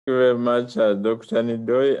Thank you very much, Dr.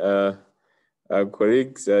 Nidoy.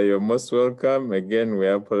 Colleagues, you're most welcome. Again, we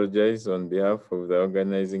apologize on behalf of the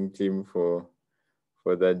organizing team for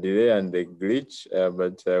the delay and the glitch,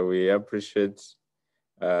 but we appreciate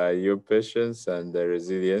your patience and the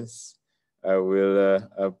resilience. I will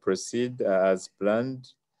proceed as planned.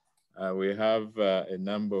 We have a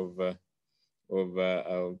number of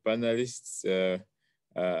our panelists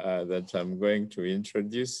that I'm going to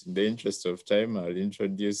introduce. In the interest of time, I'll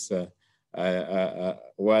introduce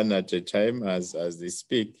one at a time as they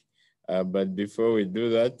speak. But before we do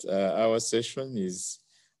that, our session is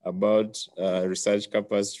about research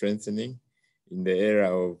capacity strengthening in the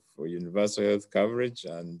area of universal health coverage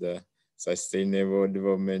and sustainable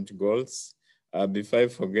development goals. Before I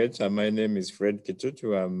forget, my name is Fred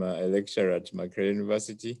Kitutu. I'm a lecturer at Makerere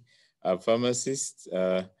University, a pharmacist,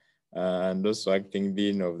 and also acting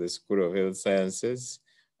dean of the School of Health Sciences.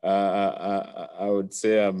 I would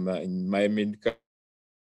say I'm in my mid-career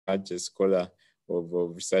a scholar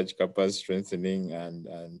of research capacity strengthening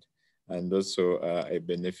and also a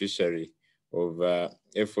beneficiary of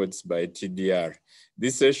efforts by TDR.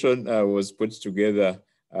 This session was put together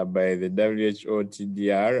by the WHO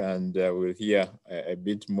TDR, and we'll hear a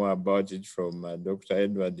bit more about it from Dr.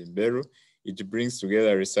 Edward Imberu. It brings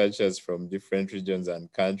together researchers from different regions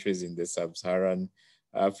and countries in the sub-Saharan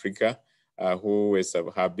Africa who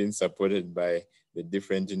have been supported by the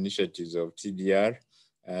different initiatives of TDR.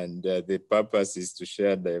 And the purpose is to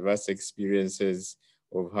share diverse experiences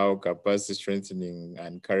of how capacity strengthening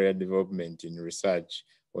and career development in research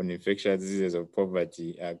on infectious diseases of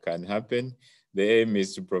poverty can happen. The aim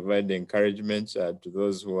is to provide encouragement to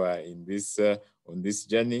those who are in this on this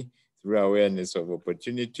journey through awareness of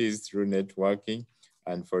opportunities, through networking,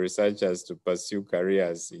 and for researchers to pursue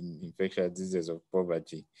careers in infectious diseases of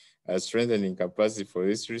poverty. Strengthening capacity for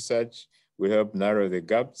this research will help narrow the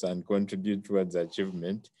gaps and contribute towards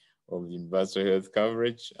achievement of universal health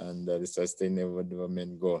coverage and the sustainable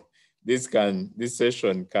development goal. This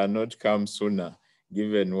session cannot come sooner,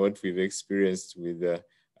 given what we've experienced with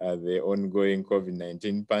the ongoing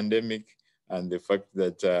COVID-19 pandemic and the fact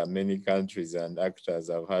that many countries and actors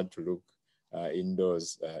have had to look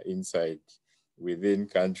indoors, inside, within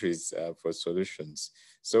countries for solutions.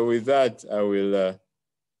 So with that, I will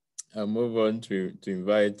move on to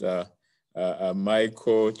invite my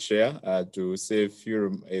co-chair to say a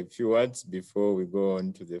few words before we go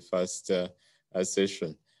on to the first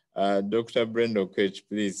session. Dr. Brenda Okech,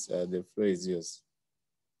 please, the floor is yours.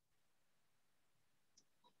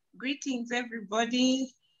 Greetings,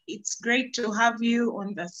 everybody. It's great to have you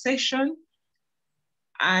on the session,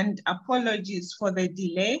 and apologies for the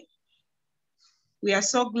delay. We are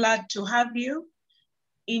so glad to have you.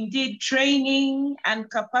 Indeed, training and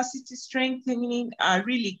capacity strengthening are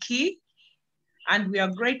really key, and we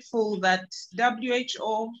are grateful that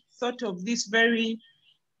WHO thought of this very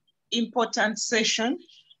important session.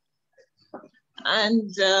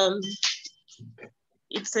 And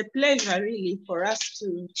it's a pleasure really for us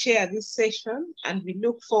to chair this session, and we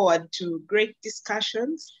look forward to great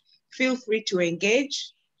discussions. Feel free to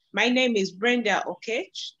engage. My name is Brenda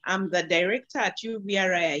Okech. I'm the director at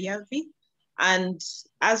UVRI Ayavi. And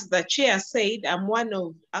as the chair said, I'm one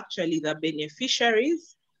of actually the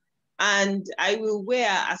beneficiaries. And I will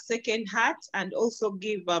wear a second hat and also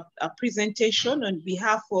give a presentation on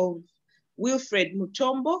behalf of Wilfred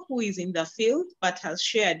Mutombo, who is in the field but has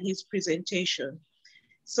shared his presentation.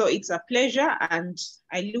 So it's a pleasure, and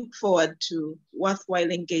I look forward to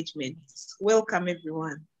worthwhile engagements. Welcome,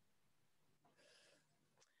 everyone.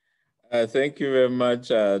 Thank you very much,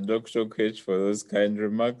 Dr. Okech, for those kind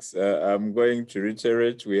remarks. I'm going to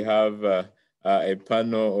reiterate, we have a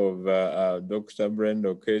panel of Dr.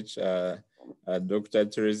 Brenda Okech, Dr.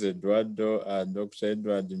 Teresa Eduardo, Dr.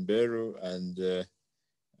 Edward Imberu,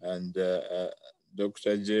 and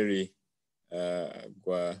Dr. Jerry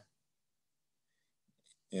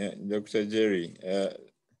Dr. Jerry.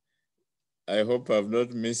 I hope I've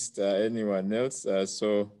not missed anyone else.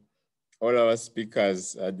 So all our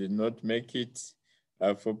speakers did not make it.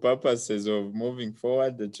 For purposes of moving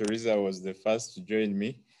forward, Teresa was the first to join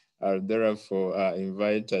me. I'll therefore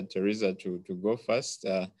invite Teresa to go first.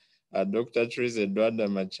 Dr. Teresa Eduardo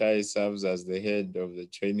Machai serves as the head of the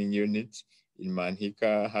training unit in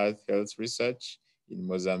Manhika Health Research in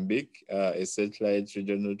Mozambique, a satellite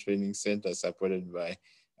regional training center supported by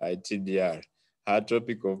TDR. Her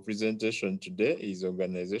topic of presentation today is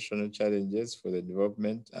organizational challenges for the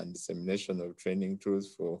development and dissemination of training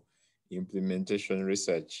tools for implementation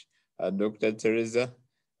research. Dr. Teresa,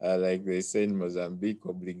 like they say in Mozambique,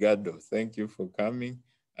 obrigado. Thank you for coming.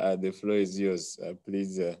 The floor is yours.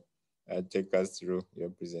 Please take us through your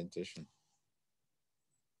presentation.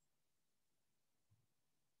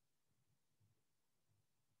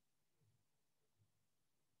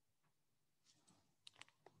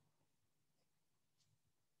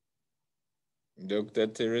 Dr.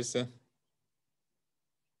 Teresa.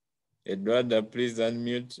 Eduarda, please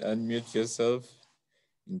unmute yourself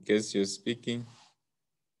in case you're speaking.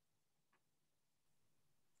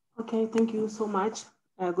 Okay, thank you so much.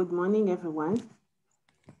 Good morning, everyone.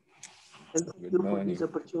 And thank you for this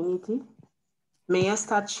opportunity. May I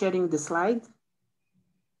start sharing the slide?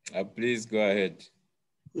 Please go ahead.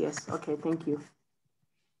 Yes, okay, thank you.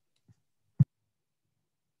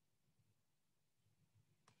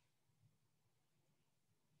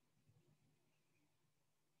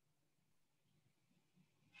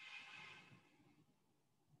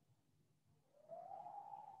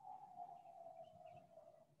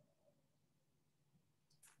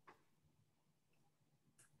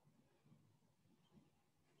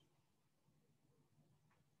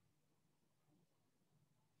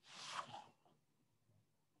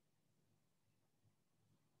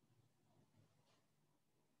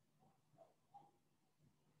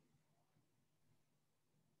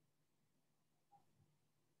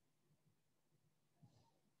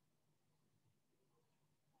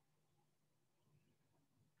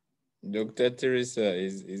 Dr. Teresa,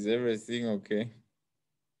 is everything okay?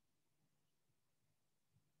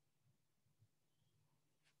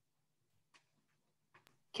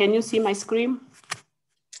 Can you see my screen?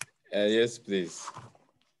 Yes, please.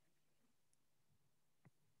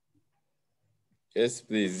 Yes,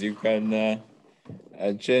 please. You can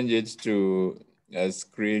change it to a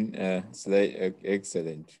screen slide.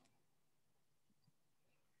 Excellent.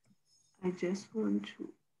 I just want to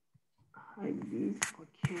hide this.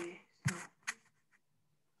 Okay.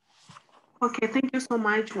 Okay, thank you so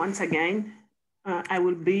much once again. I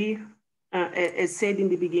will be, as said in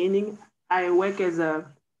the beginning, I work as a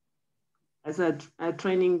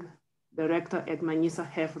training director at Manisa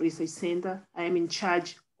Health Research Center. I am in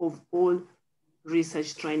charge of all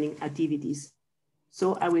research training activities.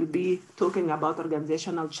 So I will be talking about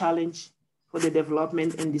organizational challenge for the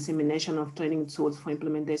development and dissemination of training tools for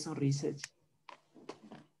implementation research.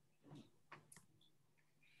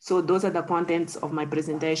 So those are the contents of my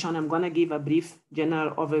presentation. I'm gonna give a brief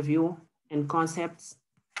general overview and concepts,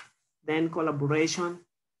 then collaboration,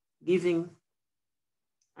 giving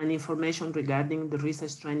an information regarding the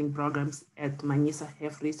research training programs at Manisa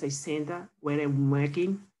Health Research Center, where I'm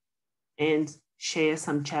working, and share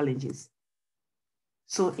some challenges.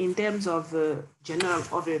 So in terms of general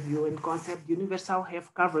overview and concept, universal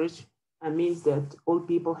health coverage means that all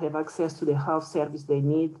people have access to the health service they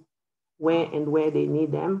need, where they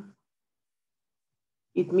need them.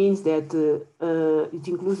 It means that it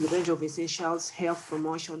includes the range of essentials: health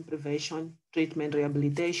promotion, prevention, treatment,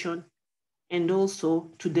 rehabilitation, and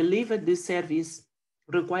also to deliver this service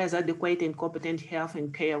requires adequate and competent health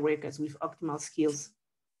and care workers with optimal skills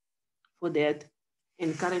for that.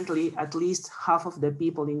 And currently, at least half of the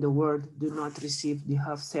people in the world do not receive the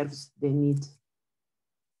health service they need.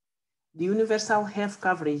 The universal health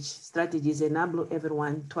coverage strategies enable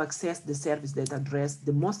everyone to access the service that address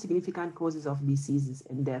the most significant causes of diseases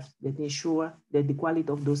and death, that ensure that the quality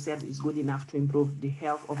of those services is good enough to improve the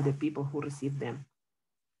health of the people who receive them.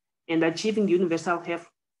 And achieving universal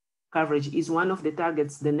health coverage is one of the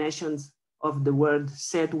targets the nations of the world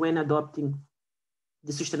set when adopting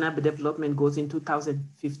the Sustainable Development Goals in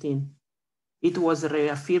 2015. It was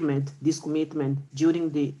reaffirmed, this commitment, during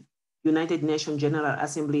the United Nations General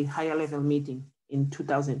Assembly higher level meeting in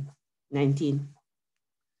 2019.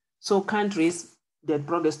 So countries that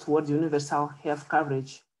progress towards universal health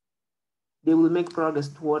coverage, they will make progress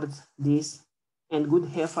towards this, and good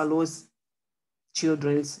health allows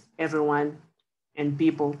children, everyone, and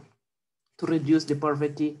people to reduce the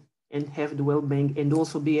poverty and have the well-being, and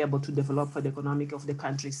also be able to develop for the economic of the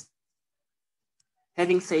countries.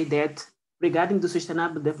 Having said that, regarding the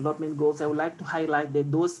Sustainable Development Goals, I would like to highlight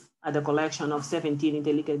that those are the collection of 17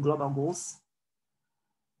 interlinked global goals.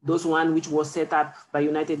 Those one which was set up by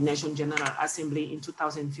United Nations General Assembly in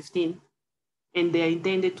 2015, and they are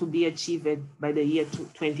intended to be achieved by the year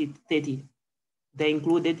 2030. They're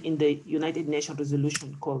included in the United Nations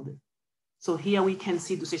resolution called. So here we can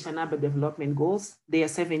see the Sustainable Development Goals. They are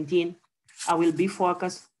 17. I will be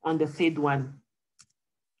focused on the third one.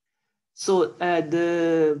 So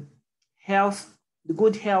the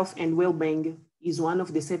good health and well-being is one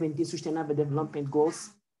of the 17 Sustainable Development Goals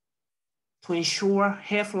to ensure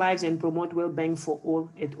health lives and promote well-being for all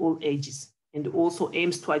at all ages, and also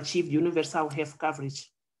aims to achieve universal health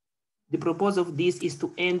coverage. The purpose of this is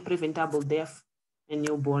to end preventable death and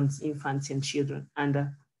newborns, infants, and children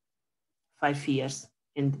under 5 years,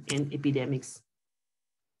 and epidemics.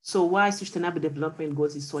 So why sustainable development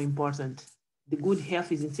goals is so important? The good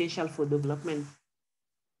health is essential for development,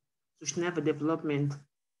 sustainable development,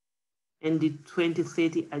 and the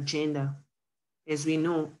 2030 agenda. As we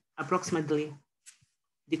know, approximately,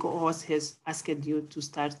 the co-host has asked you to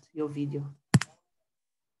start your video.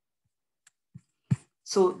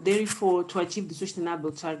 So therefore, to achieve the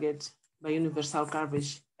sustainable target by universal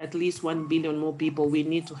coverage, at least 1 billion more people will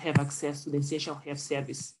need to have access to the essential health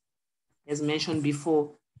service. As mentioned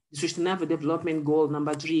before, the Sustainable Development Goal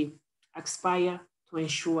number 3 aspire to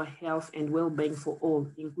ensure health and well-being for all,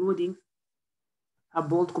 including a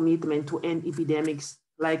bold commitment to end epidemics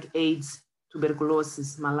like AIDS,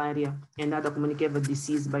 tuberculosis, malaria, and other communicable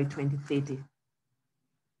diseases by 2030.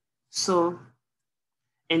 So,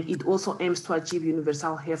 and it also aims to achieve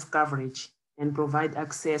universal health coverage and provide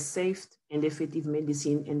access, safe and effective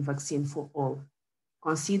medicine and vaccine for all.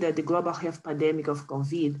 Consider the global health pandemic of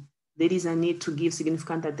COVID. There is a need to give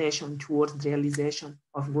significant attention towards the realization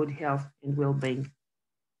of good health and well-being.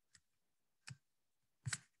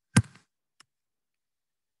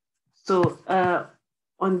 So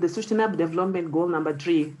on the Sustainable Development Goal number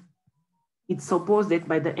 3, it's supposed that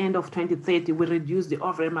by the end of 2030, we reduce the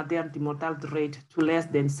overall maternity mortality rate to less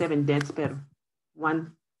than 7 deaths per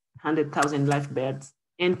 100,000 live births,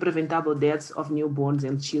 and preventable deaths of newborns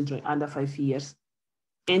and children under 5 years,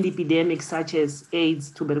 and epidemics such as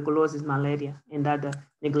AIDS, tuberculosis, malaria, and other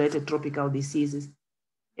neglected tropical diseases,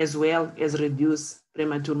 as well as reduce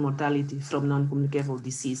premature mortality from non-communicable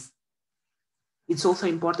disease. It's also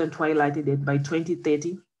important to highlight that by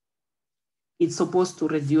 2030, it's supposed to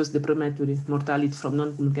reduce the premature mortality from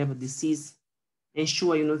non-communicable disease,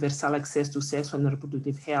 ensure universal access to sexual and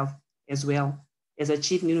reproductive health, as well as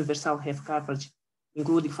achieve universal health coverage,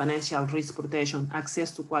 including financial risk protection,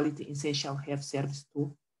 access to quality essential health service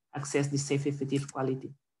to access the safe, effective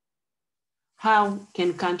quality. How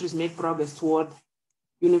can countries make progress toward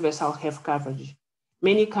universal health coverage?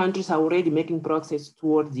 Many countries are already making progress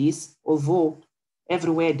toward this, although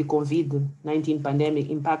everywhere the COVID-19 pandemic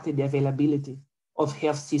impacted the availability of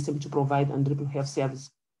health systems to provide underprivileged health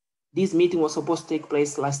service. This meeting was supposed to take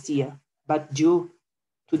place last year, but due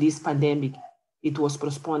to this pandemic, it was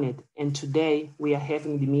postponed. And today we are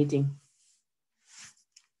having the meeting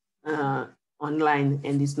online,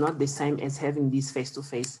 and it's not the same as having this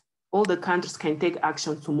face-to-face. All the countries can take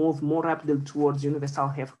action to move more rapidly towards universal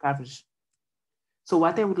health coverage. So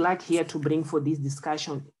what I would like here to bring for this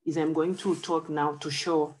discussion is I'm going to talk now to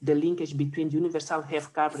show the linkage between universal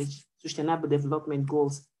health coverage, sustainable development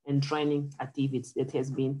goals, and training activities that has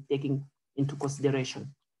been taken into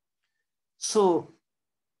consideration. So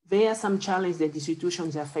there are some challenges that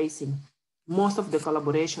institutions are facing. Most of the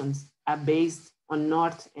collaborations are based on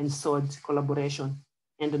North and South collaboration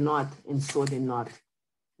and North and South and North.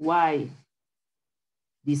 Why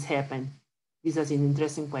this happened? This is an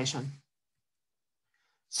interesting question.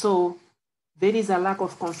 So there is a lack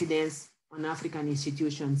of confidence on African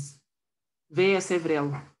institutions. There are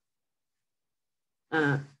several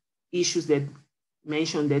issues that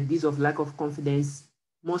mention that these of lack of confidence.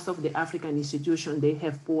 Most of the African institutions, they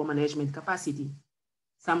have poor management capacity.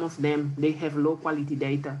 Some of them, they have low quality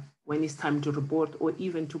data when it's time to report or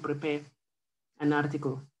even to prepare an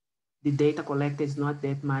article. The data collected is not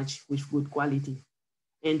that much with good quality.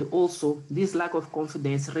 And also this lack of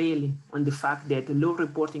confidence really on the fact that low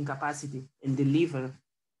reporting capacity and delivery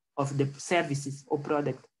of the services or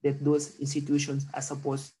product that those institutions are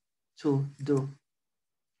supposed to do.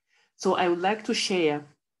 So I would like to share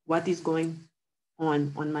what is going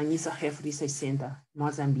on Manisa Health Research Center,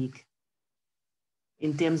 Mozambique,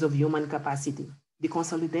 in terms of human capacity. The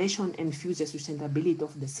consolidation and future sustainability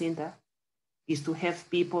of the center is to have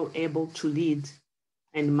people able to lead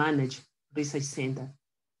and manage research center.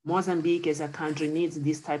 Mozambique as a country needs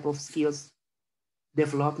this type of skills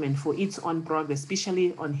development for its own progress,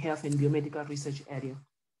 especially on health and biomedical research area.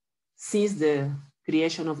 Since the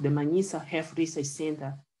creation of the Manisa Health Research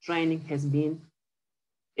Center, training has been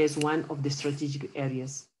as one of the strategic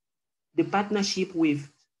areas. The partnership with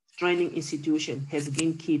training institutions has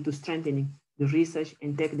been key to strengthening the research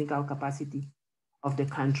and technical capacity of the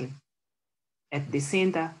country. At the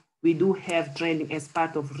center, we do have training as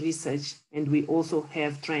part of research, and we also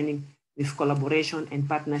have training with collaboration and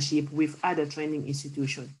partnership with other training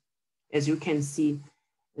institutions. As you can see,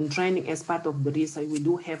 in training as part of the research, we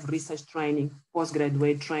do have research training,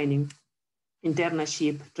 postgraduate training,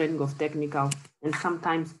 internship, training of technical, and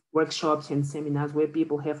sometimes workshops and seminars where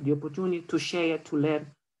people have the opportunity to share, to learn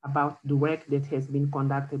about the work that has been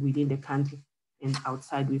conducted within the country and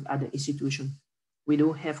outside with other institutions. We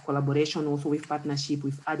do have collaboration also with partnership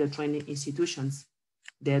with other training institutions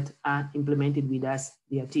that are implemented with us,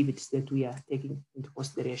 the activities that we are taking into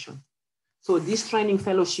consideration. So this training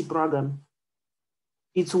fellowship program,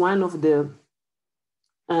 it's one of the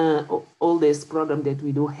oldest program that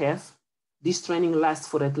we do have. This training lasts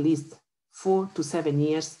for at least 4 to 7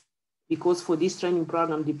 years, because for this training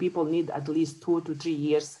program, the people need at least 2 to 3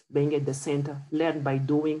 years being at the center, learn by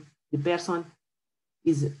doing. The person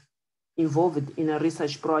is involved in a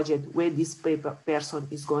research project where this person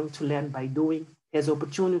is going to learn by doing, has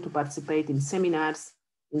opportunity to participate in seminars,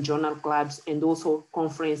 in journal clubs, and also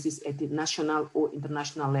conferences at the national or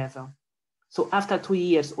international level. So after 2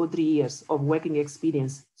 years or 3 years of working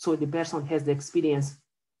experience, so the person has the experience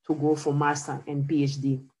to go for master and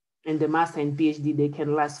PhD. And the master and PhD, they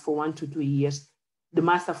can last for 1 to 2 years. The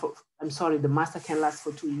master can last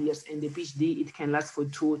for 2 years, and the PhD, it can last for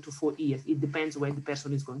 2 to 4 years. It depends where the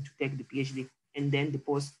person is going to take the PhD, and then the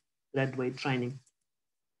postgraduate training.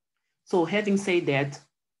 So having said that,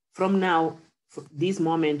 from now, this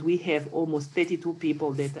moment, we have almost 32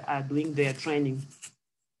 people that are doing their training,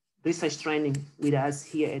 research training with us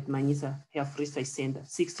here at Manisa Health Research Center.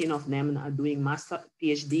 16 of them are doing master,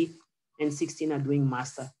 PhD, and 16 are doing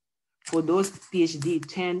master. For those PhD,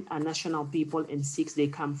 10 are national people and 6, they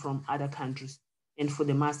come from other countries. And for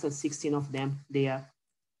the master, 16 of them, they are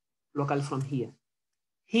local from here.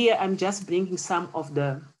 Here, I'm just bringing some of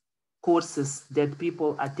the courses that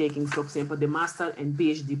people are taking, for example, the master and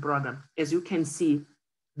PhD program. As you can see,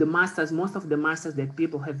 the masters, most of the masters that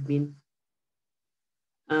people have been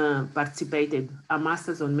participated are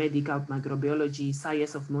masters on medical microbiology,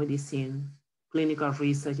 science of medicine, clinical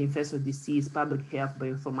research, infectious disease, public health,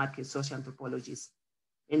 bioinformatics, social anthropologies.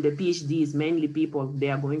 And the PhDs, mainly people, they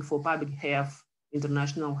are going for public health,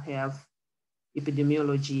 international health,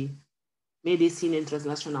 epidemiology, medicine and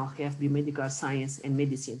translational health, biomedical science, and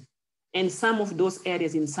medicine. And some of those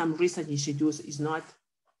areas in some research institutes is not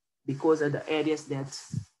because of the areas that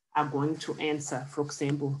are going to answer, for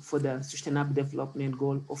example, for the Sustainable Development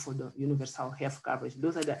Goal or for the universal health coverage.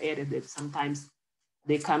 Those are the areas that sometimes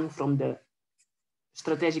they come from the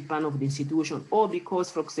strategic plan of the institution, or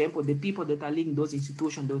because, for example, the people that are leading those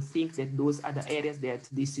institutions don't think that those are the areas that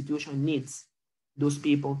the institution needs those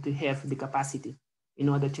people to have the capacity in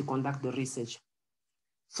order to conduct the research.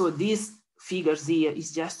 So these figures here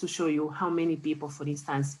is just to show you how many people, for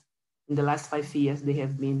instance, in the last 5 years, they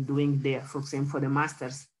have been doing there, for example, for the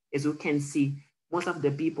masters. As you can see, most of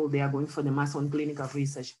the people, they are going for the master on clinical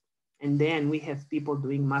research. And then we have people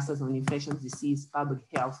doing masters on infectious disease, public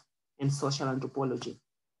health, and social anthropology.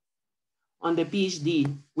 On the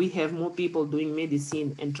PhD, we have more people doing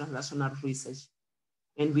medicine and translational research.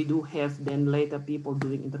 And we do have then later people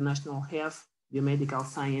doing international health, biomedical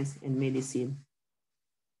science, and medicine.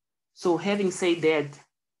 So having said that,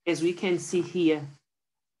 as we can see here,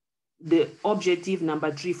 the objective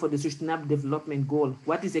number 3 for the Sustainable Development Goal,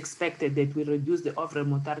 what is expected that we reduce the overall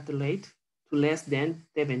mortality rate to less than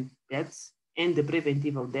 7 deaths and the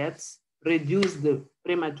preventive of deaths, reduce the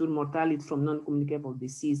premature mortality from non-communicable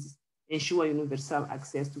diseases, ensure universal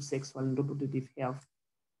access to sexual and reproductive health.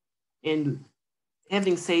 And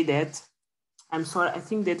having said that, I'm sorry, I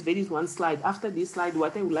think that there is one slide. After this slide,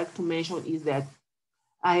 what I would like to mention is that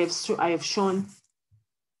I have some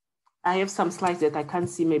slides that I can't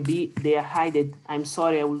see, maybe they are hidden. I'm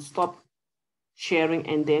sorry, I will stop sharing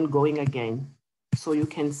and then going again. So you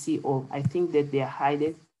can see all. I think that they are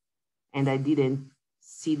hidden and I didn't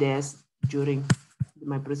see this during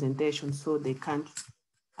my presentation, so they can't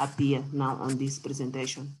appear now on this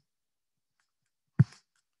presentation.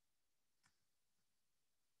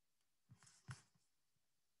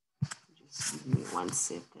 Just give me 1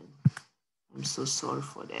 second. I'm so sorry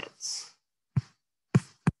for that.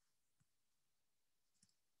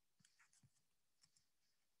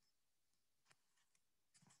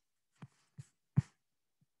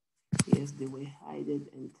 Yes, they were hidden,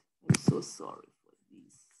 and I'm so sorry for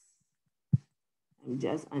this. I'm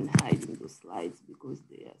just unhiding the slides because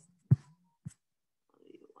they are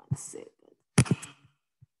only 1 second. Okay.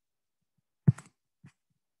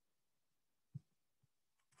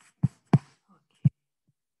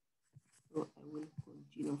 So I will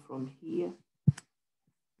continue from here.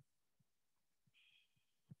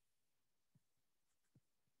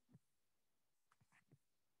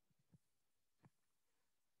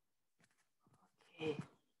 Okay.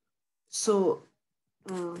 So,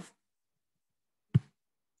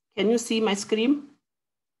 can you see my screen?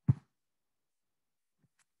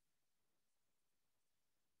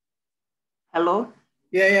 Hello?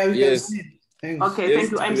 Yeah, we yes. can see it. Thanks. Okay, Yes,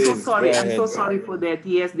 thank you. I'm so please, sorry. go I'm so ahead. sorry for that.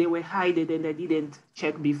 Yes, they were hidden and I didn't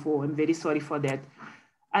check before. I'm very sorry for that.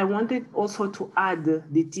 I wanted also to add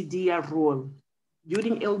the TDR role.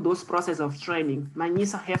 During all those process of training,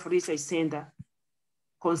 Manisa Health Research Center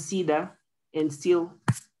consider and still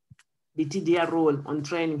the TDR role on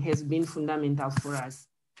training has been fundamental for us.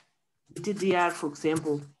 The TDR, for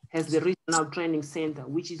example, has the regional training center,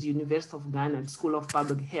 which is University of Ghana School of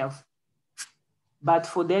Public Health. But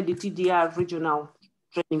for that, the TDR regional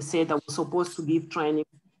training center was supposed to give training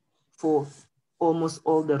for almost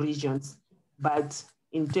all the regions. But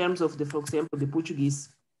in terms of the, for example, the Portuguese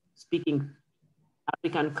speaking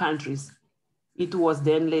African countries, it was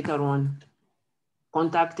then later on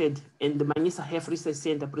contacted and the Manisa Health Research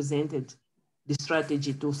Center presented the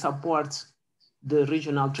strategy to support the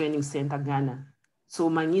regional training center Ghana. So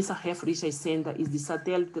Manisa Health Research Center is the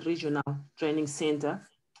satellite regional training center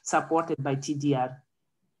supported by TDR.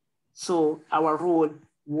 So our role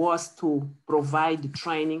was to provide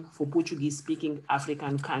training for Portuguese speaking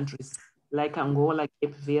African countries like Angola,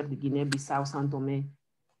 Cape Verde, Guinea-Bissau, São Tomé,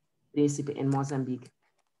 Príncipe, and Mozambique.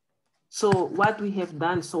 So what we have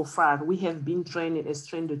done so far, we have been training as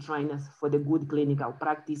trained trainers for the good clinical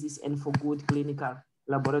practices and for good clinical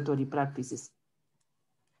laboratory practices.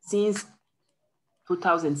 Since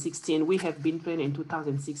 2016, we have been training in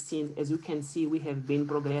 2016. As you can see, we have been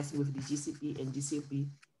progressing with the GCP and GCP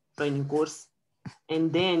training course.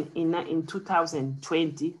 And then in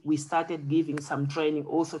 2020, we started giving some training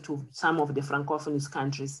also to some of the Francophone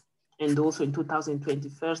countries. And also in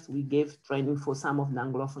 2021, we gave training for some of the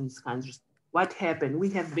Anglophone countries. What happened? We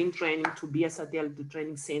have been training to be a satellite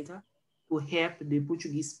training center to help the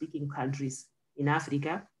Portuguese speaking countries in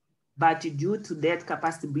Africa. But due to that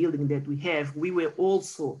capacity building that we have, we were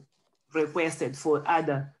also requested for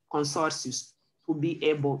other consortiums to be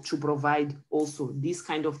able to provide also this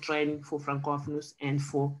kind of training for Francophones and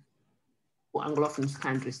for Anglophone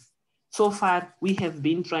countries. So far, we have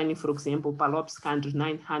been training, for example, PALOP's country,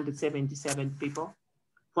 977 people.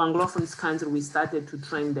 For Anglophone country, we started to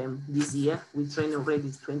train them this year. We trained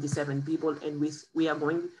already 27 people, and we are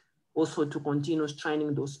going also to continue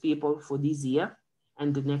training those people for this year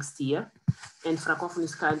and the next year. And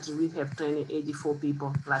Francophone country, we have trained 84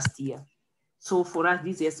 people last year. So for us,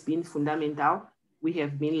 this has been fundamental. We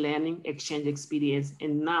have been learning, exchange experience,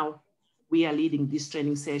 and now we are leading this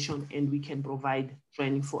training session and we can provide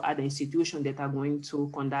training for other institutions that are going to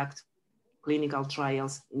conduct clinical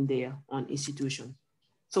trials in their own institution.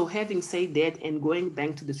 So having said that and going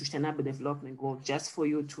back to the Sustainable Development Goals, just for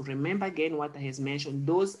you to remember again what I have mentioned,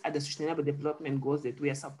 those are the Sustainable Development Goals that we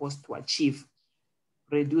are supposed to achieve.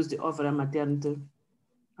 Reduce the overall maternity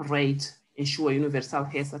rate, ensure universal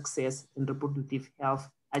health access and reproductive health,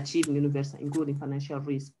 achieving universal, including financial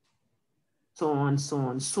risk, so on, so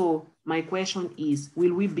on. So my question is,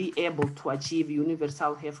 will we be able to achieve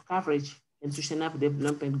universal health coverage and sustainable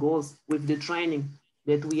development goals with the training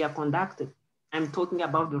that we are conducting? I'm talking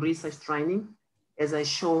about the research training, as I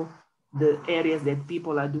show the areas that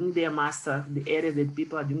people are doing their master, the areas that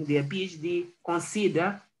people are doing their PhD,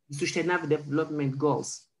 consider the sustainable development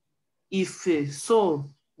goals. If so,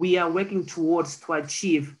 we are working towards to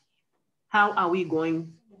achieve, how are we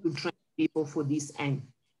going to train people for this end?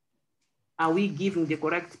 Are we giving the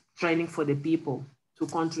correct training for the people to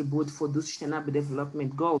contribute for those sustainable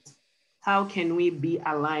development goals? How can we be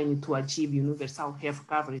aligned to achieve universal health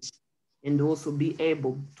coverage and also be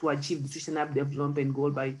able to achieve the sustainable development goal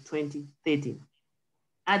by 2030?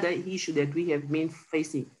 Other issue that we have been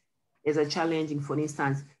facing as a challenging, for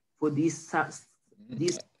instance, for this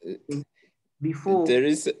before.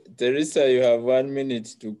 Teresa, you have 1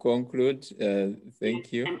 minute to conclude.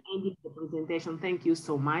 Thank you. I'm ending the presentation. Thank you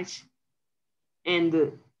so much.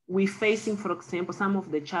 And we're facing, for example, some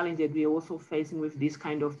of the challenges that we're also facing with this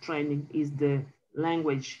kind of training is the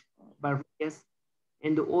language barriers.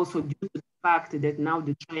 And also due to the fact that now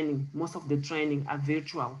the training, most of the training are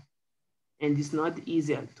virtual. And it's not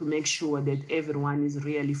easy to make sure that everyone is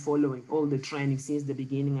really following all the training since the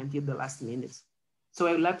beginning until the last minutes. So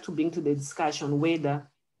I would like to bring to the discussion whether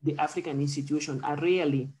the African institutions are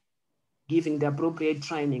really giving the appropriate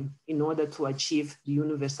training in order to achieve the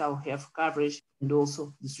universal health coverage and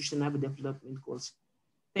also the sustainable development goals.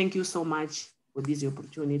 Thank you so much for this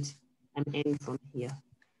opportunity. I'm ending from here.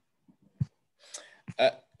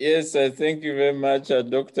 Yes, thank you very much,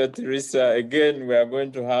 Dr. Teresa. Again, we are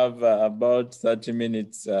going to have about 30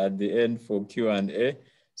 minutes at the end for Q&A.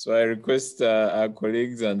 So I request our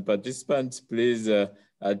colleagues and participants, please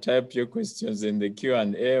type your questions in the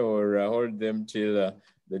Q&A or hold them till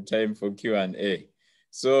the time for Q&A.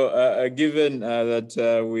 So given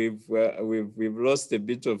that we've lost a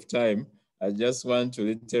bit of time, I just want to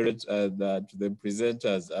reiterate that to the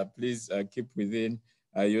presenters, please keep within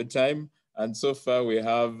your time. And so far we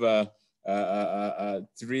have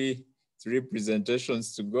three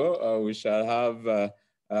presentations to go. We shall have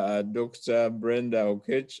Dr. Brenda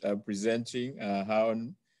Okech presenting how,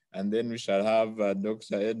 and then we shall have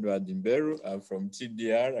Dr. Edward Imberu from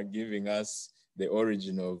TDR giving us the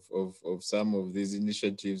origin of some of these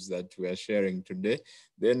initiatives that we are sharing today.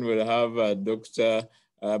 Then we'll have Dr.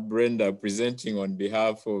 Brenda presenting on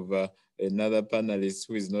behalf of another panelist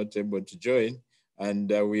who is not able to join. And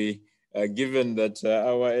given that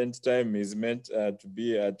our end time is meant to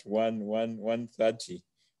be at 1:30,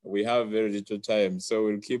 we have very little time. So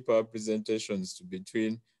we'll keep our presentations to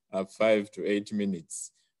between 5 to 8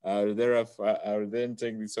 minutes. I'll then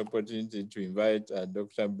take this opportunity to invite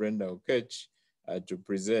Dr. Brenda Okech to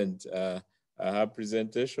present her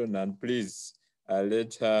presentation, and please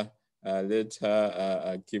let her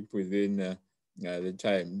keep within the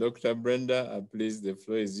time. Dr. Brenda, please, the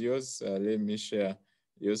floor is yours. Let me share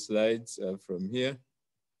your slides from here.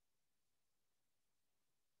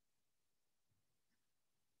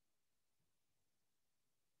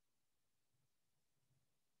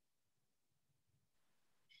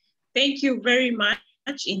 Thank you very much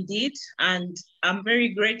indeed. And I'm very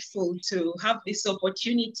grateful to have this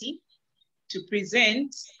opportunity to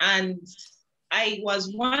present. And I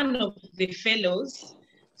was one of the fellows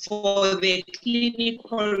for the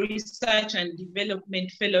Clinical Research and Development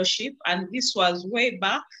Fellowship. And this was way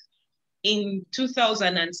back in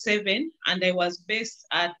 2007. And I was based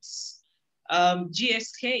at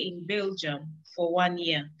GSK in Belgium for 1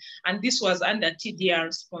 year. And this was under TDR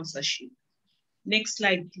sponsorship. Next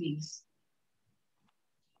slide, please.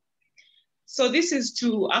 So this is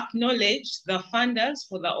to acknowledge the funders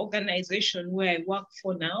for the organization where I work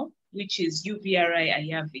for now, which is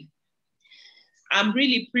UVRI-IAVI. I'm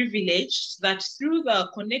really privileged that through the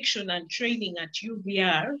connection and training at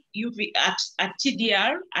at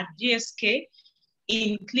TDR, at GSK,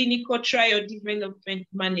 in clinical trial development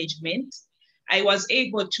management, I was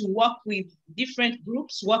able to work with different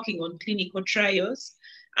groups working on clinical trials.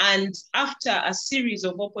 And after a series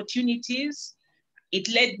of opportunities, it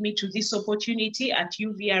led me to this opportunity at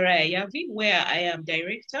UVRI-IAVI, where I am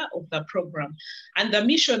director of the program. And the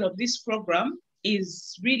mission of this program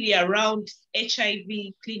is really around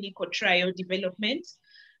HIV clinical trial development.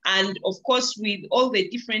 And of course, with all the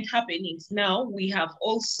different happenings now, we have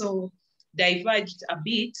also diverged a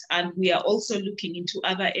bit, and we are also looking into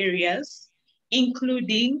other areas,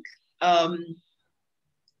 including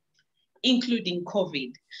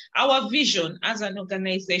COVID. Our vision as an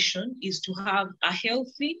organization is to have a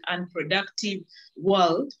healthy and productive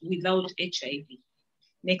world without HIV.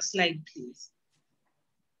 Next slide, please.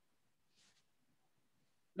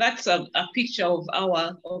 That's a picture of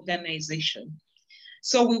our organization.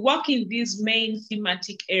 So we work in these main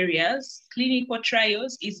thematic areas. Clinical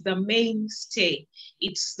trials is the mainstay.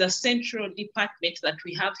 It's the central department that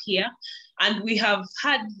we have here. And we have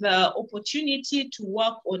had the opportunity to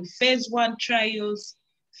work on phase 1 trials,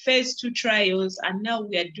 phase 2 trials, and now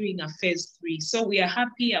we are doing a phase 3. So we are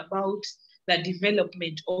happy about the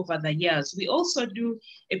development over the years. We also do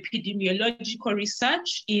epidemiological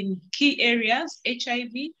research in key areas,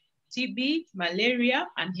 HIV, TB, malaria,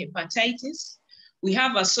 and hepatitis. We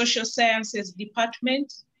have a social sciences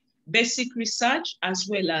department, basic research, as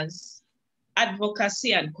well as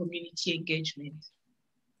advocacy and community engagement.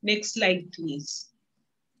 Next slide, please.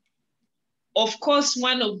 Of course,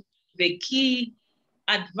 one of the key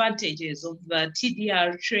advantages of the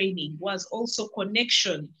TDR training was also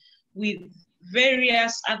connection with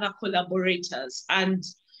various other collaborators. And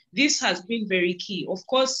this has been very key. Of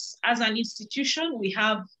course, as an institution, we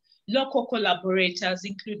have local collaborators,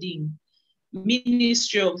 including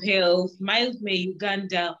Ministry of Health, Mildmay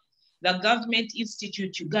Uganda, the Government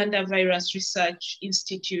Institute, Uganda Virus Research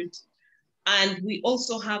Institute, and we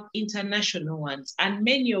also have international ones. And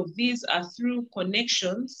many of these are through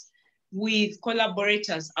connections with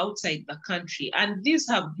collaborators outside the country. And these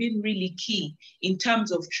have been really key in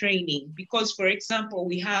terms of training, because, for example,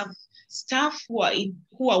 we have staff who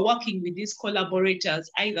are working with these collaborators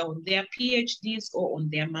either on their PhDs or on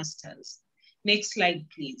their masters. Next slide,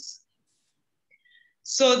 please.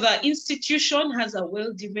 So the institution has a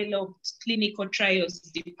well-developed clinical trials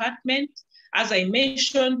department. As I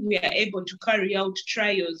mentioned, we are able to carry out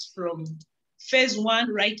trials from phase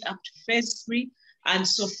 1 right up to phase 3. And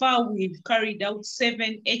so far, we've carried out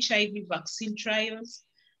 7 HIV vaccine trials.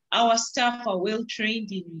 Our staff are well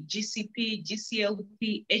trained in GCP,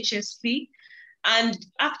 GCLP, HSP, And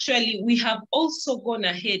actually, we have also gone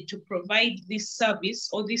ahead to provide this service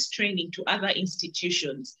or this training to other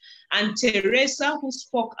institutions. And Teresa, who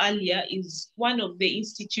spoke earlier, is one of the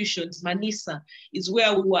institutions. Manisa is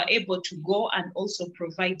where we were able to go and also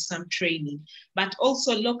provide some training. But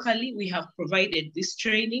also locally, we have provided this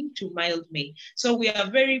training to Mildmay. So we are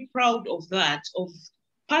very proud of that, of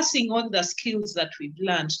passing on the skills that we've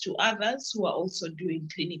learned to others who are also doing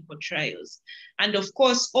clinical trials. And of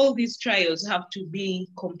course, all these trials have to be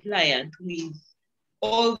compliant with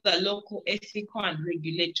all the local ethical and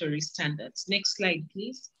regulatory standards. Next slide,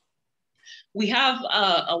 please. We have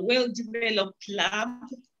a well-developed lab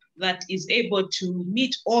that is able to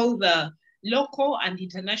meet all the local and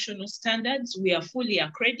international standards. We are fully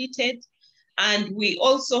accredited, and we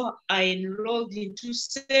also are enrolled into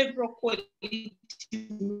several quality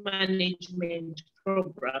management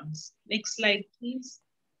programs. Next slide, please.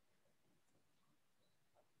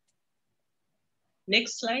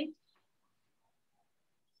 Next slide.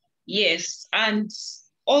 Yes, and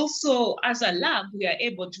also as a lab, we are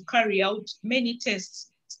able to carry out many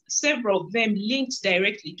tests, several of them linked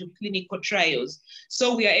directly to clinical trials.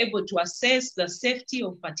 So we are able to assess the safety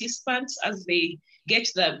of participants as they get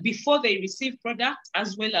before they receive product,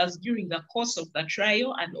 as well as during the course of the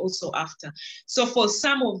trial and also after. So for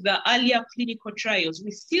some of the earlier clinical trials,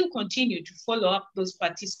 we still continue to follow up those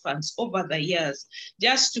participants over the years,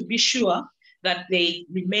 just to be sure that they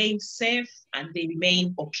remain safe and they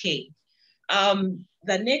remain okay.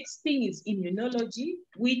 The next thing is immunology,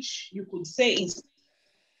 which you could say is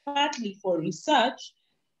partly for research,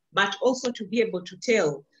 but also to be able to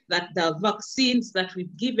tell that the vaccines that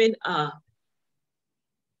we've given are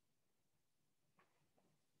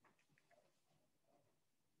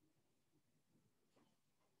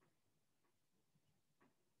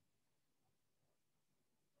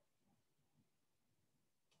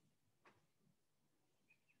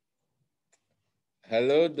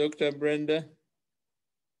Hello, Dr. Brenda.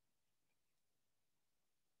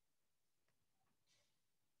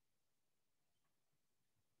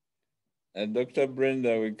 Dr.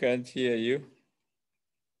 Brenda, we can't hear you.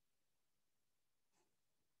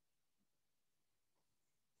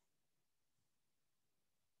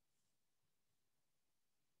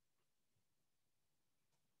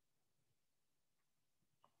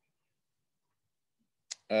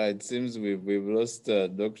 It seems we've lost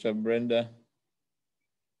Dr. Brenda.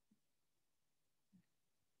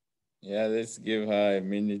 Yeah, let's give her a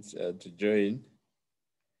minute to join.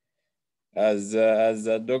 As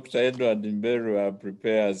Dr. Edward Mberu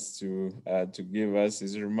prepares to give us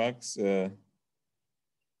his remarks,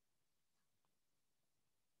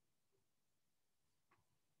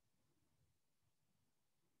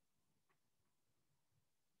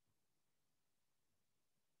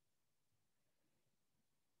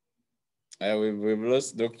 we've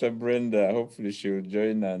lost Dr. Brenda. Hopefully she will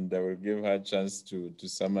join and we'll give her a chance to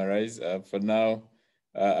summarize. For now,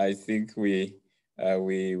 I think we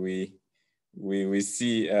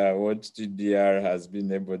see what TDR has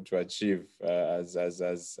been able to achieve, as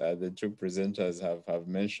the two presenters have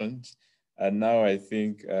mentioned. And now I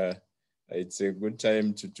think it's a good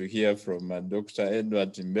time to hear from Dr.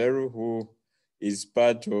 Edward Mberu, who is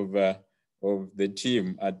part of the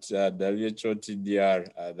team at WHO TDR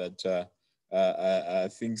that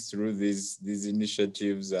thinks through these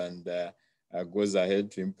initiatives and goes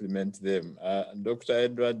ahead to implement them. Dr.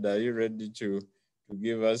 Edward, are you ready to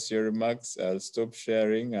give us your remarks? I'll stop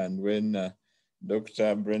sharing, and when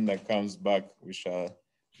Dr. Brenda comes back, we shall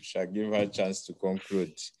give her a chance to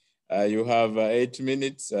conclude. You have 8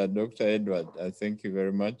 minutes, Dr. Edward. Thank you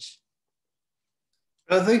very much.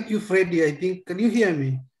 Thank you, Freddie. I think, can you hear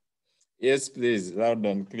me? Yes, please, loud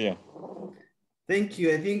and clear. Thank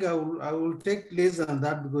you. I think I will take less than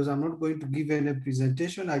that because I'm not going to give any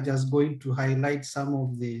presentation. I'm just going to highlight some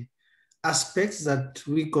of the aspects that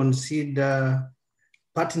we consider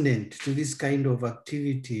pertinent to this kind of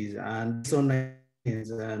activities and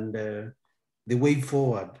the way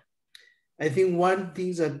forward. I think one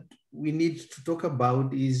thing that we need to talk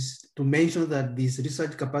about is to mention that this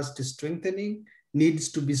research capacity strengthening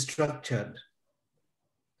needs to be structured.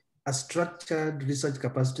 A structured research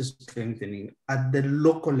capacity strengthening at the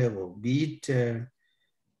local level, be it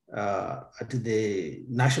at the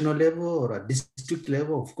national level or a district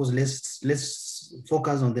level. Of course, let's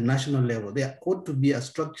focus on the national level. There ought to be a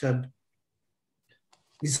structured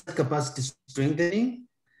research capacity strengthening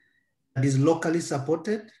that is locally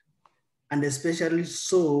supported, and especially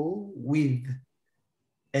so with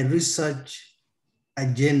a research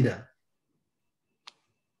agenda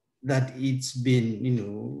that it's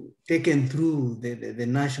been taken through the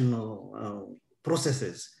national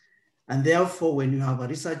processes And therefore, when you have a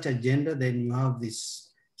research agenda, then you have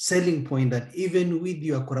this selling point that even with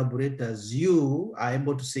your collaborators, you are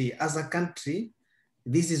able to say, as a country,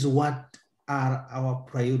 this is what are our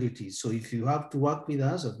priorities. So if you have to work with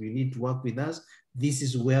us, or if you need to work with us, this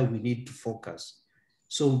is where we need to focus.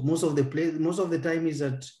 So most of the time is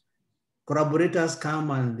that collaborators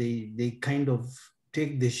come and they kind of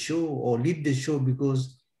take the show or lead the show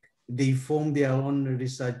because they form their own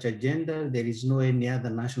research agenda. There is no any other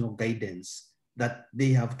national guidance that they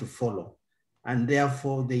have to follow. And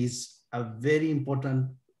therefore, there is a very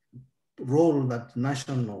important role that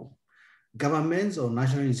national governments or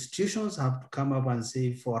national institutions have to come up and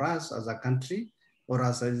say, for us as a country or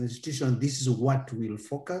as an institution, this is what we'll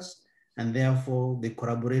focus. And therefore, the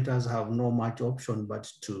collaborators have no much option but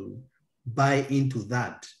to buy into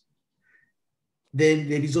that. Then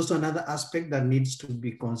there is also another aspect that needs to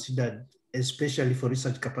be considered, especially for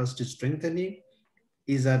research capacity strengthening,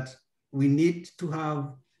 is that we need to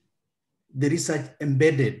have the research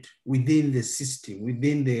embedded within the system,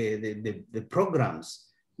 within the programs.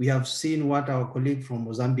 We have seen what our colleague from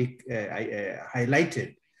Mozambique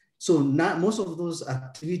highlighted. So now most of those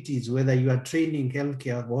activities, whether you are training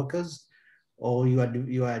healthcare workers or you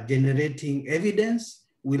are generating evidence,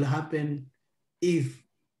 will happen if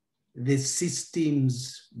the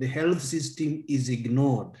systems, the health system is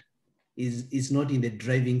ignored, is not in the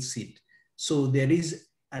driving seat. So there is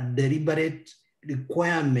a deliberate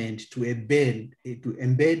requirement to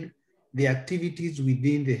embed the activities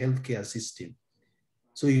within the healthcare system.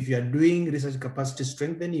 So if you are doing research capacity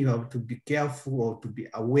strengthening, you have to be careful or to be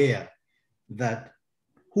aware that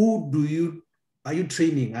who are you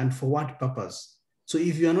training and for what purpose? So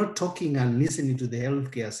if you are not talking and listening to the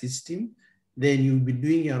healthcare system, then you'll be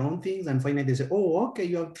doing your own things and finally they say, oh, okay,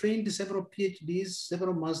 you have trained several PhDs,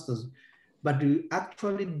 several masters, but you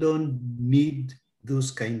actually don't need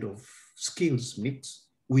those kind of skills mix.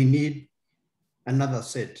 We need another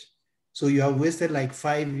set. So you have wasted like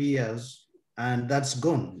 5 years and that's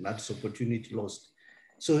gone, that's opportunity lost.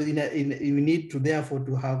 So you need to therefore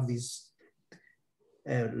to have these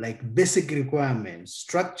like basic requirements,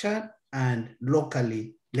 structured and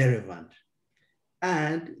locally relevant.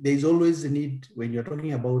 And there's always a need when you're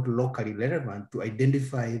talking about locally relevant to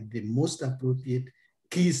identify the most appropriate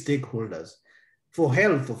key stakeholders. For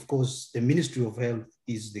health, of course, the Ministry of Health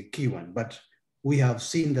is the key one, but we have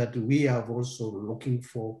seen that we are also looking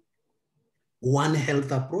for one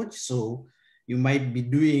health approach. So you might be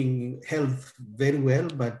doing health very well,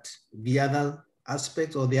 but the other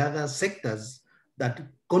aspects or the other sectors that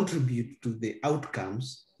contribute to the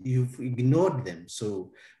outcomes, you've ignored them.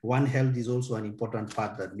 So One Health is also an important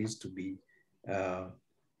part that needs to be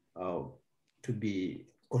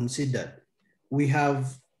considered. We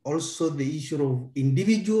have also the issue of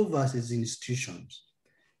individual versus institutions.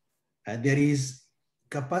 There is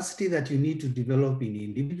capacity that you need to develop in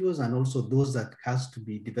individuals and also those that has to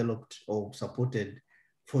be developed or supported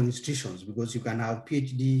for institutions, because you can have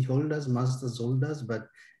PhD holders, master's holders, but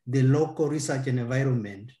the local research and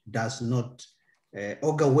environment does not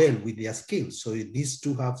augur well with their skills. So these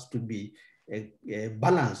two have to be a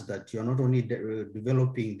balance, that you're not only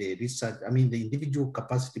developing the research, the individual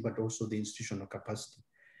capacity, but also the institutional capacity.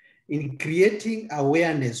 In creating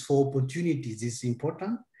awareness for opportunities is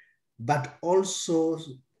important, but also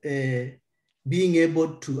being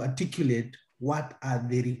able to articulate what are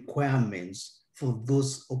the requirements for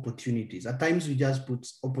those opportunities. At times we just put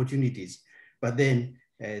opportunities, but then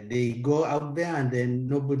they go out there and then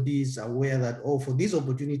nobody is aware that, oh, for this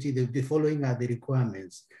opportunity, the following are the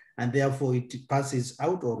requirements. And therefore it passes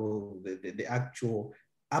out, or the actual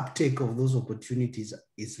uptake of those opportunities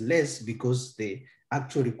is less because the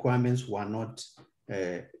actual requirements were not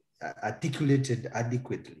articulated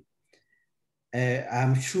adequately.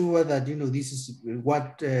 I'm sure that, this is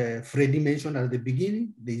what Freddie mentioned at the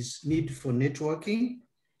beginning, this need for networking,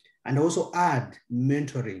 and also add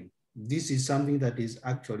mentoring. This is something that is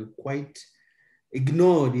actually quite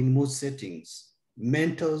ignored in most settings,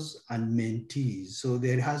 mentors and mentees. So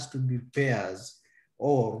there has to be pairs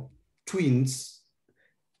or twins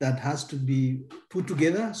that has to be put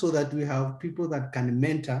together so that we have people that can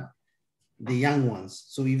mentor the young ones.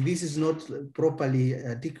 So if this is not properly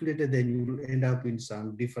articulated, then you will end up in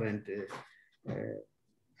some different,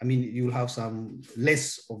 you'll have some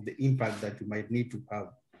less of the impact that you might need to have.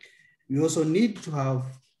 We also need to have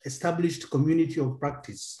established community of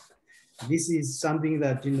practice. This is something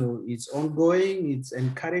that, it's ongoing, it's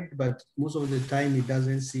encouraged, but most of the time it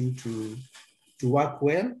doesn't seem to work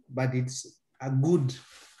well, but it's a good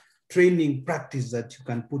training practice that you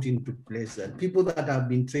can put into place, that people that have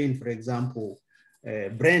been trained, for example,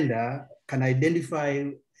 Brenda can identify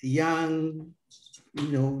young,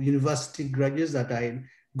 university graduates that are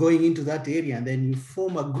going into that area, and then you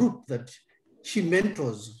form a group that she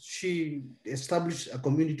mentors, she establishes a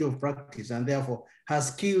community of practice, and therefore her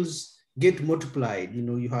skills get multiplied.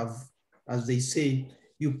 You have, as they say,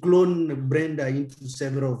 you clone Brenda into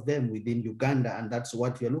several of them within Uganda, and that's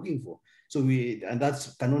what we are looking for. And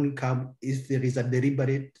that's can only come if there is a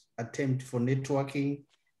deliberate attempt for networking,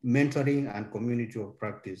 mentoring, and community of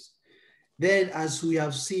practice. Then, as we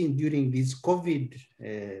have seen during this COVID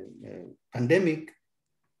pandemic,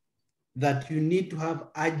 that you need to have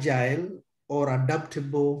agile or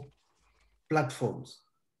adaptable platforms.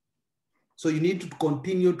 So you need to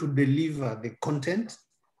continue to deliver the content,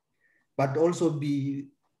 but also be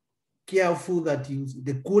careful that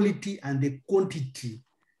the quality and the quantity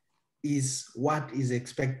is what is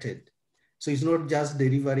expected. So it's not just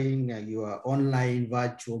delivering your online,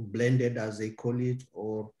 virtual, blended, as they call it,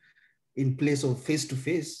 or in place of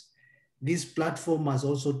face-to-face. This platform must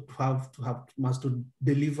also must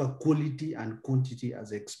deliver quality and quantity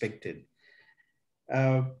as expected.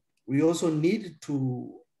 We also need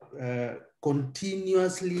to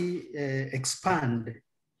continuously expand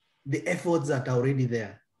the efforts that are already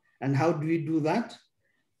there. And how do we do that?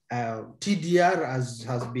 TDR, as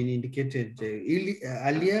has been indicated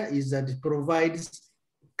earlier, is that it provides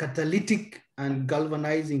catalytic and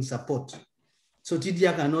galvanizing support. So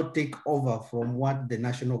TDR cannot take over from what the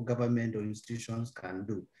national government or institutions can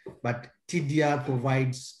do, but TDR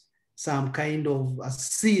provides some kind of a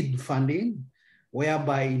seed funding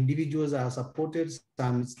whereby individuals are supported.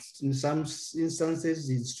 In some instances,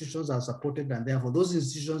 the institutions are supported, and therefore those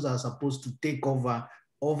institutions are supposed to take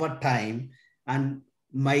over time and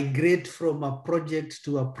migrate from a project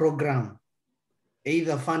to a program,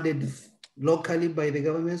 either funded locally by the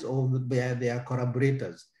governments or by their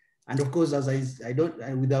collaborators. And of course, as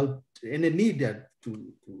without any need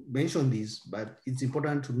to mention this, but it's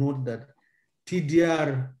important to note that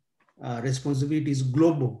TDR responsibility is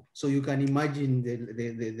global. So you can imagine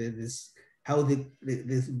how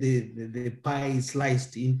the pie is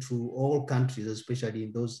sliced into all countries, especially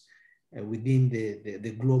in those within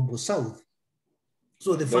the global south.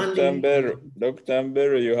 So the funding. Dr.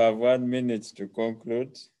 Mbero, you have 1 minute to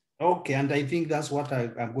conclude. Okay, and I think that's what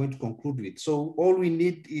I'm going to conclude with. So all we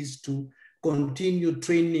need is to continue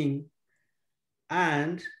training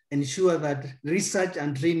and ensure that research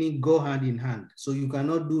and training go hand in hand. So you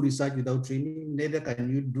cannot do research without training, neither can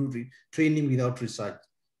you do training without research.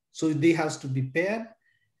 So they has to be paired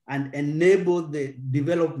and enable the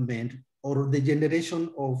development or the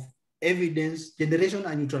generation of evidence, generation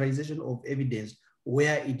and utilization of evidence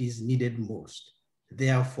where it is needed most.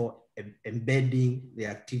 Therefore, embedding the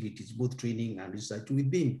activities, both training and research,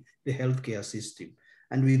 within the healthcare system.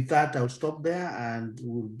 And with that, I'll stop there and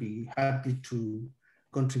we'll be happy to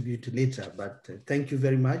contribute later. But thank you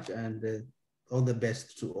very much, and all the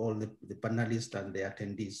best to all the panelists and the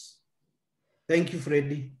attendees. Thank you,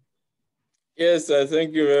 Freddie. Yes,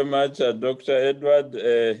 thank you very much, Dr. Edward.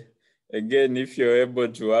 Again, if you're able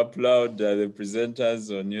to upload the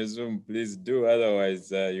presenters on your Zoom, please do.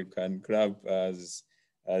 Otherwise, you can clap as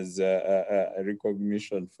a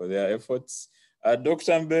recognition for their efforts.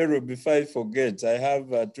 Dr. Mbero, before I forget, I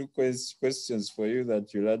have 2 questions for you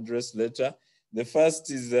that you'll address later. The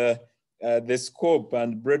first is the scope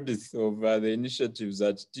and breadth of the initiatives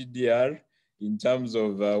at TDR in terms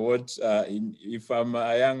of if I'm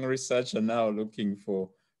a young researcher now looking for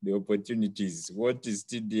the opportunities, what is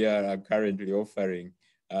TDR currently offering,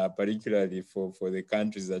 particularly for the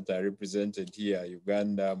countries that are represented here,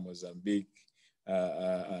 Uganda, Mozambique,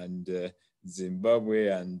 and Zimbabwe,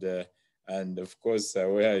 and of course,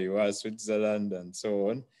 where you are, Switzerland, and so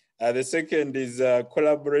on. The second is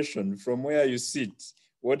collaboration. From where you sit,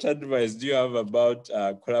 what advice do you have about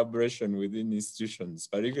collaboration within institutions,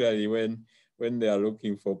 particularly when they are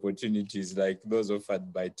looking for opportunities like those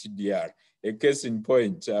offered by TDR? A case in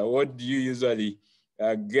point, what do you usually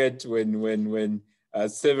get when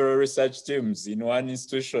several research teams in one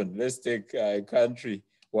institution, let's take a country,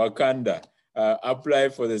 Wakanda, apply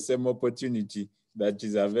for the same opportunity that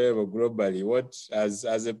is available globally? What,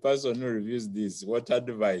 as a person who reviews this, what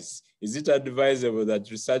advice? Is it advisable that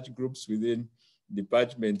research groups within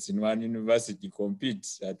departments in one university compete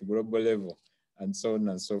at global level, and so on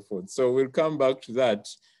and so forth? So we'll come back to that.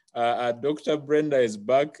 Dr. Brenda is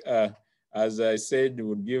back. As I said,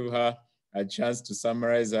 we'll give her a chance to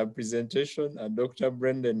summarize her presentation. Dr.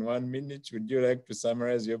 Brenda, in 1 minute, would you like to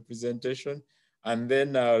summarize your presentation? And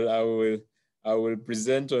then I will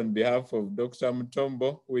present on behalf of Dr.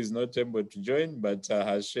 Mutombo, who is not able to join, but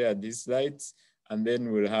has shared his slides. And then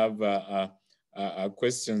we'll have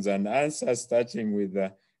questions and answers, starting with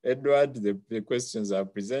Edward, the questions are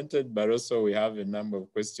presented, but also we have a number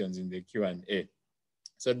of questions in the Q&A.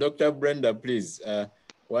 So Dr. Brenda, please,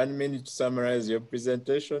 1 minute to summarize your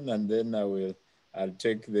presentation, and then I'll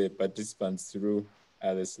take the participants through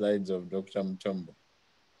the slides of Dr. Mutombo.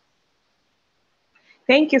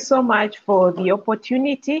 Thank you so much for the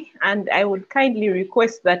opportunity, and I would kindly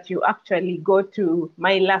request that you actually go to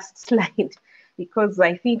my last slide, because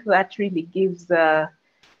I think that really gives the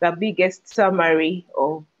biggest summary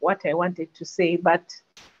of what I wanted to say. But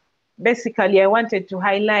basically, I wanted to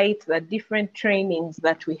highlight the different trainings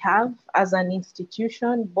that we have as an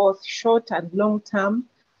institution, both short and long term,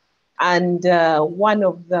 and one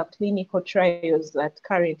of the clinical trials that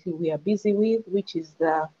currently we are busy with, which is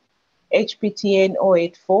the HPTN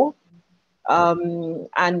 084.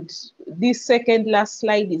 And this second last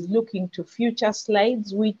slide is looking to future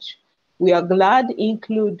slides, which we are glad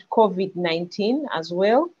include COVID-19 as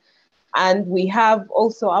well. And we have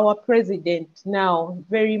also our president now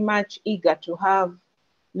very much eager to have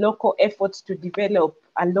local efforts to develop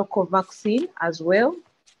a local vaccine as well.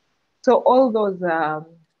 So all those are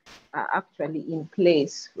actually in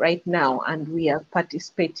place right now, and we are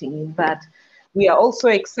participating in that. We are also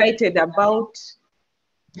excited about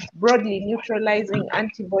broadly neutralizing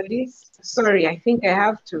antibodies. Sorry, I think I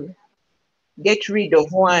have to get rid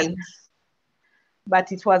of one,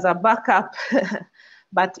 but it was a backup.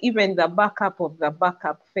 But even the backup of the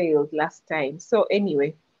backup failed last time. So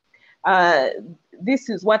anyway, this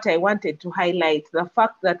is what I wanted to highlight, the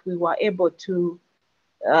fact that we were able to,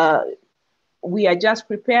 we are just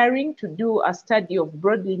preparing to do a study of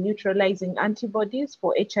broadly neutralizing antibodies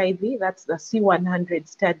for HIV. That's the C100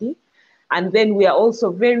 study. And then we are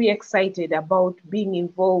also very excited about being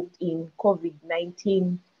involved in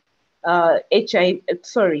COVID-19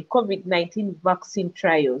 COVID-19 vaccine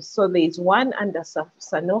trials. So there is one under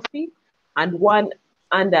Sanofi and one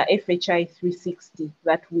under FHI 360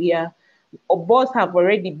 that we are, both have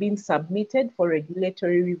already been submitted for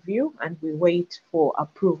regulatory review, and we wait for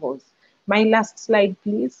approvals. My last slide,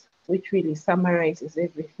 please, which really summarizes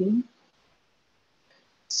everything.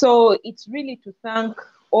 So it's really to thank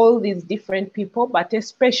all these different people, but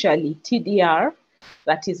especially TDR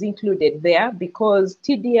that is included there, because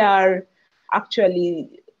TDR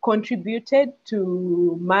actually contributed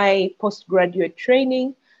to my postgraduate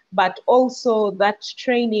training, but also that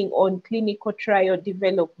training on clinical trial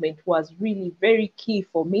development was really very key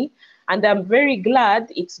for me. And I'm very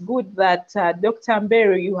glad, it's good that Dr.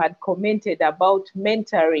 Mbero, you had commented about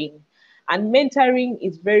mentoring. And mentoring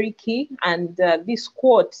is very key. And this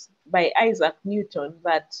quote by Isaac Newton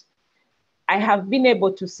that I have been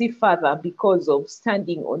able to see further because of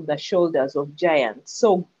standing on the shoulders of giants.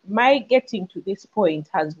 So my getting to this point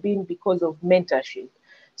has been because of mentorship.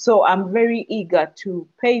 So I'm very eager to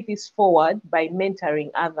pay this forward by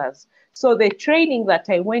mentoring others. So the training that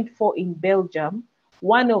I went for in Belgium,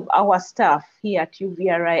 one of our staff here at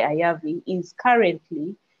UVRI Ayavi is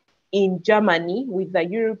currently in Germany with the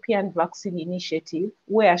European Vaccine Initiative,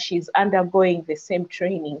 where she's undergoing the same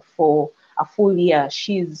training for a full year.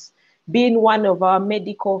 She's been one of our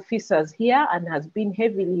medical officers here and has been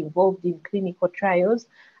heavily involved in clinical trials.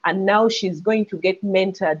 And now she's going to get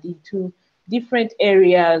mentored into different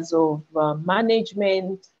areas of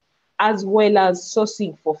management, as well as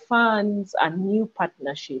sourcing for funds and new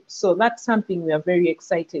partnerships. So that's something we are very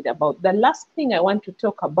excited about. The last thing I want to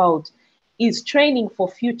talk about is training for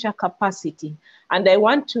future capacity. And I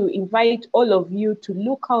want to invite all of you to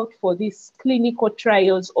look out for this clinical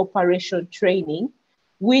trials operation training,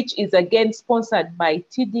 which is again sponsored by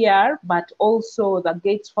TDR, but also the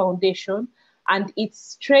Gates Foundation. And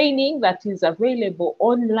it's training that is available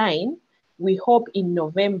online, we hope in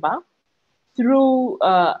November, through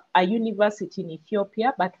a university in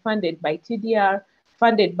Ethiopia, but funded by TDR,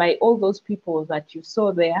 funded by all those people that you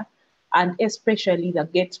saw there, and especially the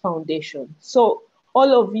Gates Foundation. So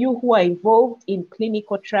all of you who are involved in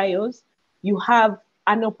clinical trials, you have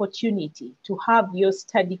an opportunity to have your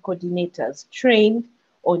study coordinators trained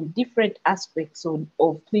on different aspects of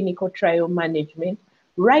clinical trial management,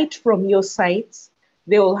 right from your sites.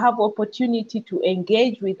 They will have opportunity to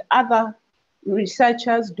engage with other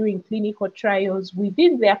researchers doing clinical trials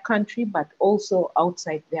within their country, but also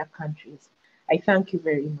outside their countries. I thank you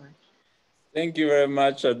very much. Thank you very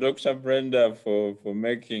much, Dr. Brenda, for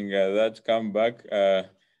making that comeback.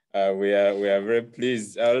 We are very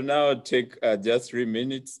pleased. I'll now take just 3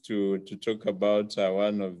 minutes to talk about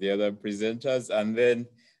one of the other presenters, and then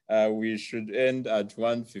we should end at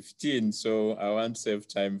 1:15. So I want to save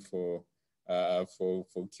time for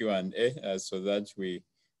Q&A so that we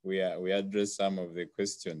address some of the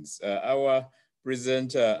questions. Our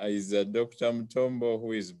presenter is Dr. Mtombo,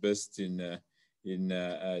 who is based in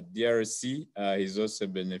DRC. He's also a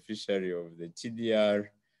beneficiary of the TDR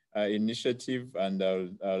initiative, and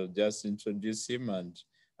I'll just introduce him and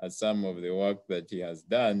some of the work that he has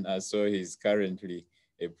done. So he's currently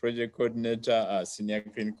a project coordinator, a senior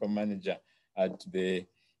clinical manager at the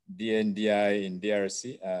DNDI in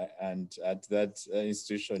DRC, and at that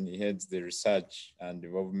institution, he heads the research and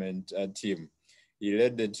development team. He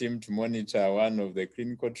led the team to monitor one of the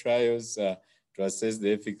clinical trials to assess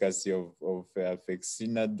the efficacy of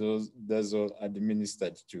fexinadazole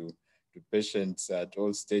administered to patients at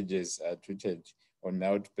all stages treated on an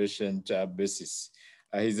outpatient basis.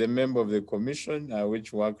 He's a member of the commission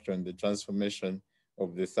which worked on the transformation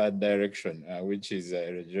of the third direction, which is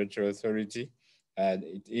a regulatory authority,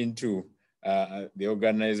 into the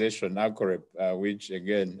organization ACOREP, which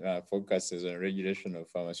again focuses on regulation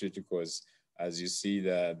of pharmaceuticals, as you see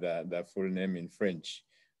the full name in French.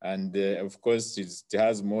 And of course, it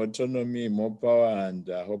has more autonomy, more power, and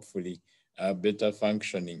hopefully better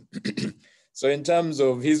functioning. So in terms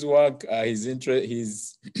of his work, he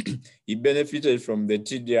benefited from the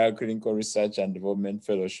TDR Clinical Research and Development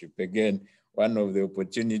Fellowship. Again, one of the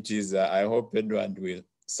opportunities. I hope Edward will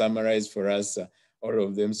summarize for us all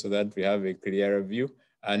of them so that we have a clearer view.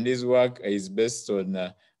 And his work is based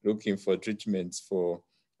on looking for treatments for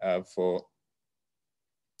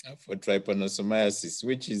trypanosomiasis,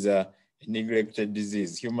 which is a neglected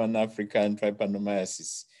disease, human African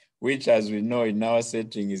trypanosomiasis, which, as we know, in our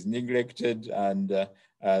setting is neglected and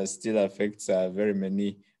still affects very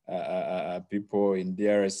many people in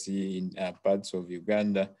DRC, in parts of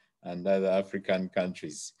Uganda and other African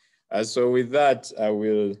countries. So with that, I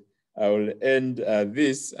will end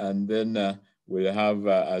this, and then we'll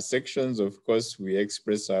have sections. Of course, we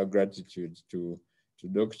express our gratitude to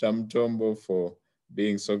Dr. Mtombo for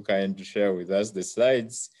being so kind to share with us the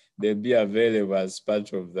slides. They'll be available as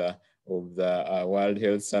part of the World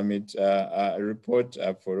Health Summit report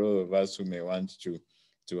for all of us who may want to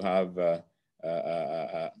have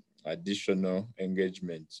additional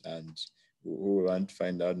engagement and who want to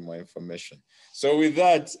find out more information. So with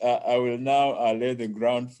that, I will now lay the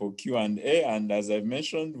ground for Q&A. And as I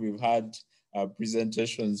mentioned, we've had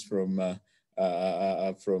presentations from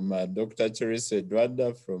Dr. Teresa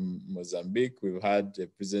Eduarda from Mozambique. We've had a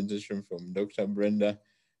presentation from Dr. Brenda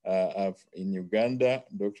in Uganda,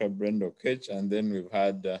 Dr. Brenda Okech, and then we've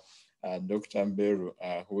had Dr. Mberu,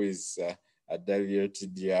 who is at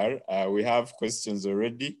WTDR. We have questions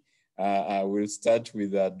already. We'll start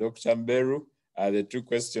with Dr. Mberu. The two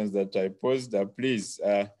questions that I posed, please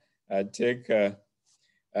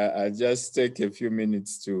just take a few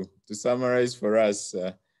minutes to summarize for us.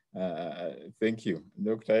 Thank you.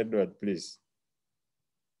 Dr. Edward, please.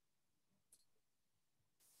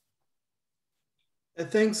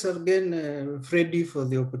 Thanks again, Freddie, for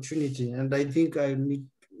the opportunity. And I think I need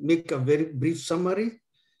to make a very brief summary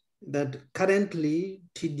that currently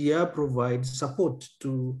TDR provides support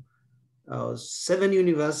to 7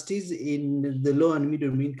 universities in the low and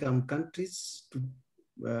medium income countries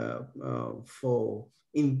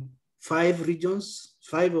in 5 regions,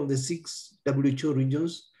 5 of the 6 WHO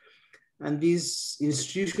regions. And these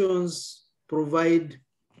institutions provide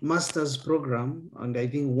master's program, and I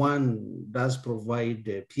think one does provide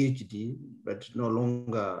a PhD, but no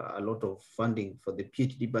longer a lot of funding for the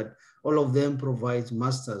PhD, but all of them provide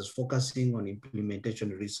master's focusing on implementation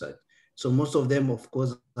research. So most of them, of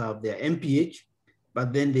course, have their MPH,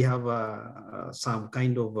 but then they have some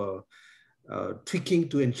kind of tweaking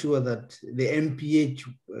to ensure that the MPH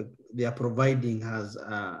they are providing has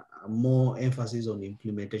more emphasis on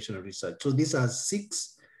implementation research. So these are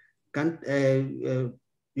 6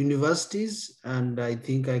 universities, and I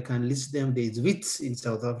think I can list them. There's WITS in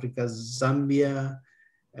South Africa, Zambia,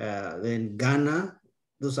 then Ghana.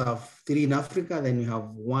 Those are 3 in Africa. Then we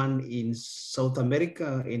have 1 in South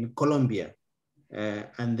America, in Colombia.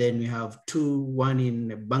 And then we have 2, 1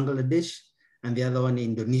 in Bangladesh, and the other one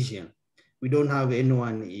in Indonesia. We don't have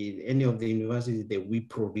anyone in any of the universities in the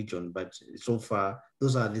WIPRO region, but so far,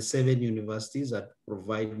 those are the 7 universities that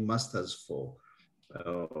provide masters for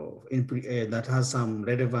that has some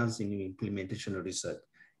relevance in implementation research.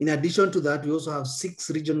 In addition to that, we also have 6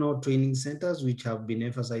 regional training centers, which have been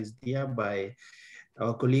emphasized here by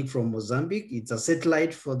our colleague from Mozambique. It's a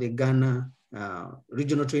satellite for the Ghana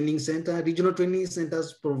Regional Training Center. Regional training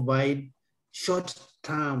centers provide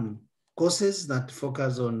short-term courses that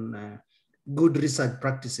focus on good research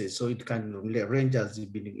practices. So it can range, as has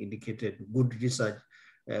been indicated, good research,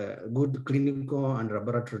 good clinical and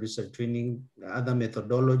laboratory research training, other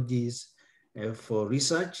methodologies for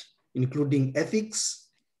research, including ethics,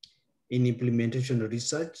 in implementation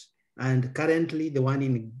research. And currently the one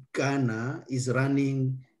in Ghana is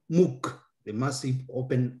running MOOC, the massive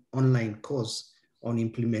open online course on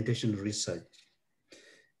implementation research.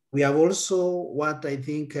 We have also what I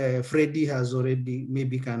think Freddie has already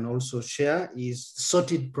maybe can also share is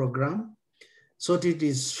SORTID program. SORTID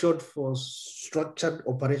is short for Structured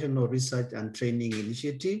Operational Research and Training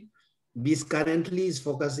Initiative. This currently is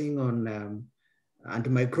focusing on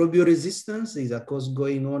antimicrobial resistance. Is a course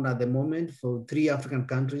going on at the moment for 3 African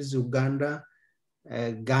countries, Uganda,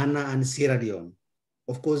 Ghana, and Sierra Leone.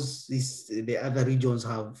 Of course, the other regions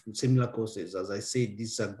have similar courses. As I said,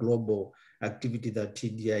 this is a global activity that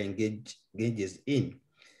TDI engages in.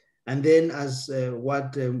 And then as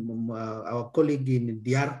what our colleague in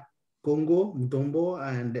DR Congo, Mutombo,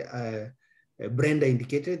 and Brenda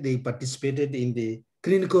indicated, they participated in the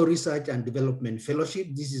Clinical Research and Development Fellowship.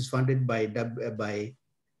 This is funded by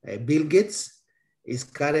Bill Gates. Is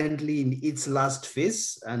currently in its last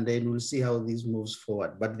phase, and then we'll see how this moves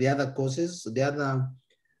forward. But the other courses, the other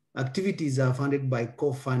activities are funded by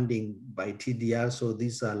co-funding by TDR, so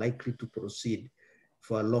these are likely to proceed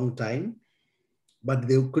for a long time. But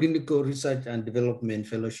the Clinical Research and Development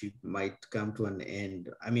Fellowship might come to an end,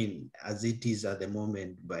 I mean, as it is at the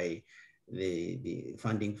moment by the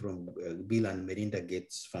funding from Bill and Melinda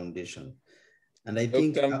Gates Foundation. And I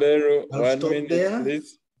think I'll stop there.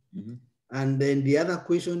 Please. Mm-hmm. And then the other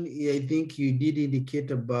question, I think you did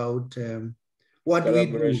indicate about what we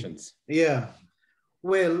do. Yeah.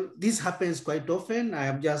 Well, this happens quite often. I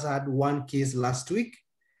have just had one case last week.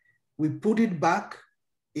 We put it back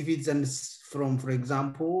if it's from, for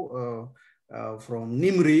example, from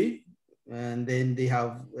NIMRI, and then they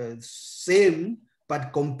have same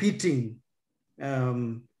but competing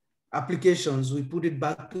applications. We put it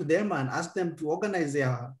back to them and ask them to organize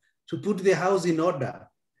to put their house in order.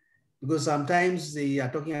 Because sometimes they are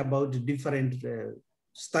talking about different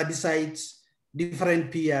study sites, different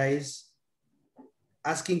PIs,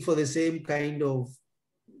 asking for the same kind of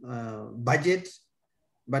budget,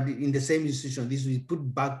 but in the same institution. This we put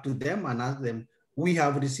back to them and ask them, we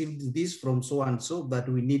have received this from so and so, but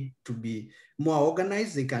we need to be more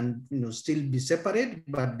organized. They can still be separate,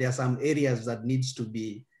 but there are some areas that needs to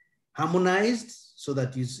be harmonized so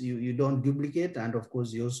that you don't duplicate. And of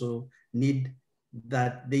course, you also need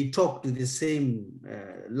that they talk to the same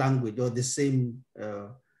language or the same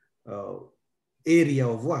area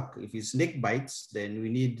of work. If it's snake bites, then we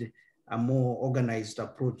need a more organized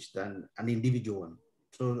approach than an individual one.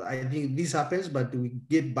 So I think this happens, but we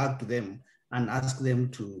get back to them and ask them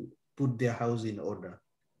to put their house in order.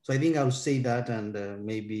 So I think I'll say that, and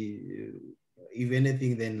maybe if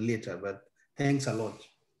anything, then later, but thanks a lot.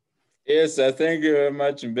 Yes, thank you very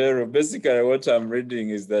much, Mbero. Basically, what I'm reading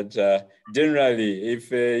is that generally,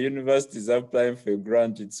 if universities are applying for a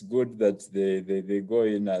grant, it's good that they go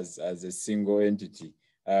in as a single entity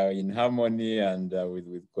in harmony and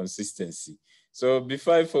with consistency. So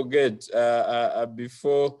before I forget,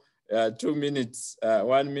 before 2 minutes,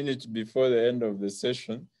 1 minute before the end of the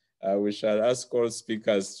session, we shall ask all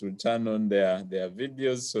speakers to turn on their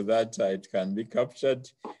videos so that it can be captured.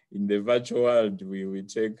 In the virtual world, we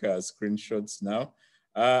take screenshots now.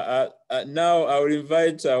 Now I will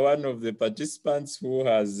invite one of the participants who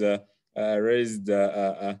has raised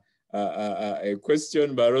a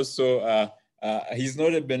question, but also he's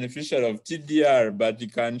not a beneficiary of TDR, but he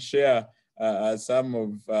can share some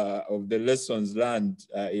of the lessons learned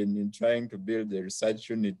in trying to build a research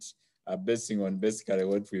unit basing on basically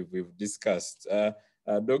what we've discussed.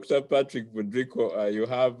 Dr. Patrick Budrico, you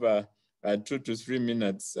have 2 to 3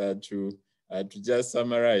 minutes to just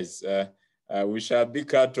summarize. We shall be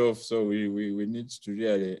cut off, so we need to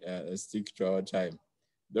really stick to our time.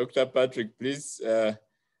 Dr. Patrick, please.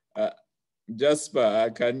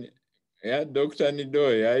 Jasper, Dr.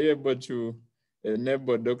 Nidoy, are you able to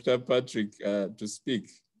enable Dr. Patrick to speak?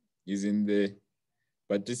 He's in the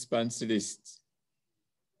participants list.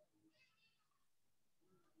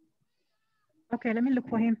 Okay, let me look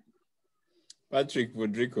for him. Patrick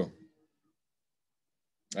Budrico.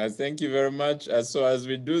 Thank you very much. So as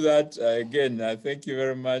we do that, again, thank you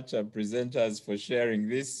very much, presenters, for sharing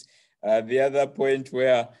this. The other point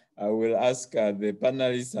where I will ask the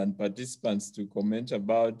panelists and participants to comment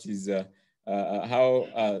about is how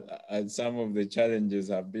some of the challenges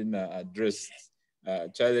have been addressed.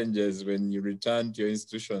 Challenges when you return to your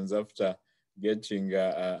institutions after getting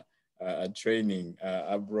training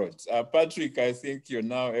abroad. Patrick, I think you're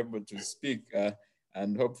now able to speak.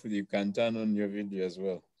 And hopefully you can turn on your video as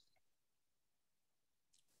well.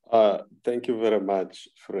 Thank you very much,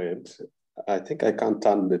 Fred. I think I can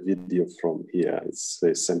turn the video from here. It's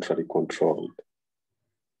centrally controlled.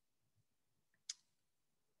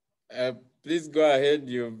 Please go ahead.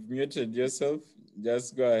 You've muted yourself.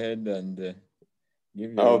 Just go ahead and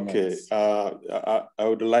give your Okay. remarks. I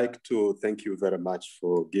would like to thank you very much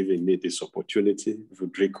for giving me this opportunity.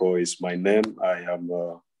 Rodrigo is my name. I am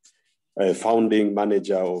a founding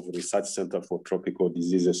manager of Research Center for Tropical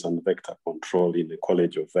Diseases and Vector Control in the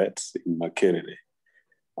College of Vets in Makerere.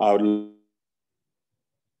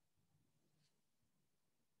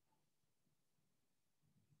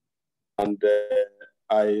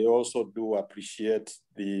 I also do appreciate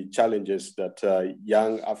the challenges that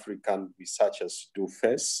young African researchers do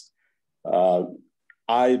face.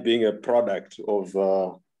 I, being a product of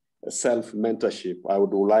self-mentorship, I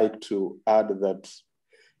would like to add that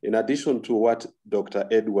in addition to what Dr.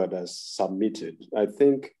 Edward has submitted, I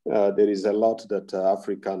think there is a lot that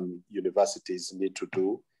African universities need to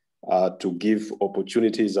do to give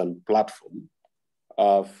opportunities and platform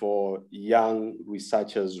for young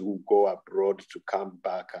researchers who go abroad to come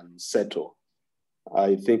back and settle.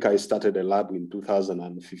 I think I started a lab in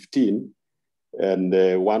 2015,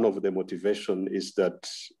 and one of the motivation is that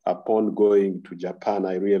upon going to Japan,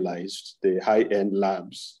 I realized the high-end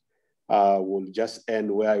labs will just end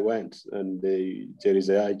where I went, and there is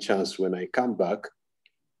a high chance when I come back,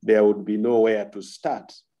 there would be nowhere to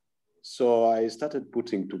start. So I started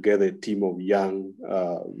putting together a team of young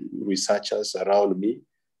researchers around me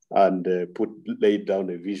and laid down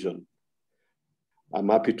a vision. I'm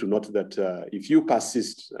happy to note that if you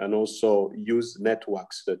persist and also use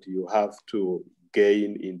networks that you have to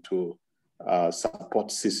gain into support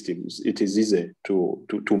systems, it is easy to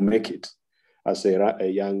make it as a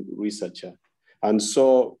young researcher. And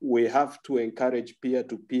so we have to encourage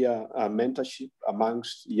peer-to-peer mentorship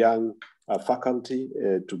amongst young faculty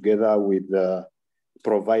together with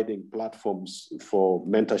providing platforms for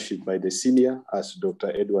mentorship by the senior, as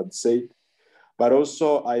Dr. Edward said. But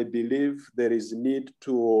also I believe there is need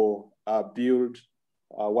to build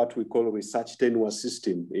what we call a research tenure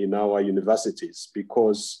system in our universities,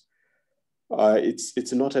 because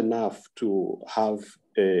it's not enough to have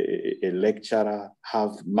a lecturer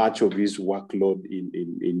have much of his workload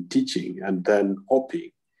in teaching and then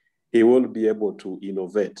hoping he will be able to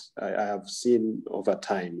innovate. I have seen over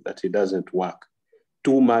time that it doesn't work.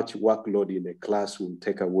 Too much workload in a class will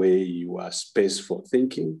take away your space for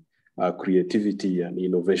thinking, creativity, and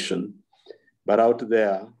innovation. But out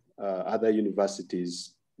there, other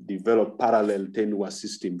universities develop parallel tenure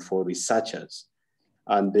system for researchers,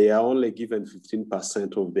 and they are only given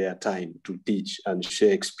 15% of their time to teach and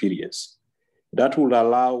share experience. That will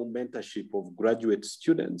allow mentorship of graduate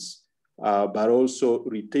students, but also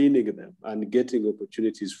retaining them and getting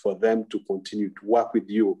opportunities for them to continue to work with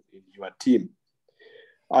you in your team.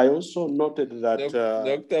 I also noted that...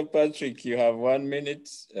 Dr. Patrick, you have 1 minute.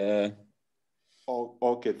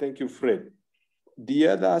 Okay, thank you, Fred. The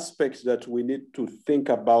other aspect that we need to think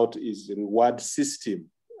about is the reward system.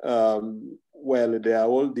 Well, there are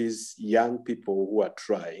all these young people who are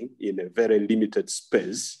trying in a very limited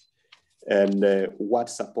space, and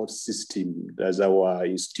what support system does our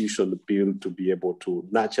institution build to be able to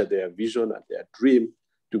nurture their vision and their dream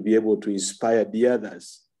to be able to inspire the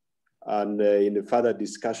others? And in a further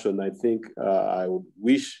discussion, I think I would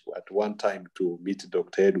wish at one time to meet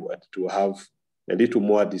Dr. Edward to have a little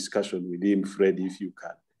more discussion with him, Fred, if you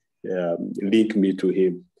can link me to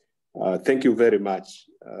him. Thank you very much.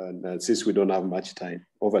 And since we don't have much time,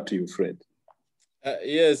 over to you, Fred.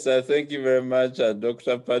 Yes, thank you very much,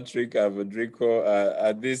 Dr. Patrick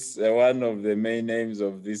Rodrigo. This one of the main aims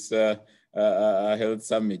of this health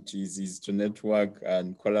summit is to network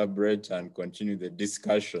and collaborate and continue the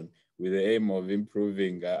discussion with the aim of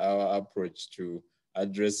improving our approach to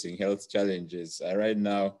addressing health challenges. Right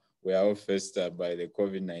now, we are all faced by the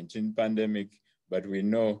COVID-19 pandemic, but we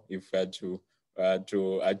know if we are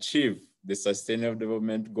to achieve the Sustainable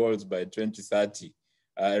Development Goals by 2030,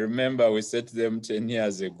 remember we set them 10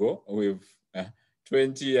 years ago, with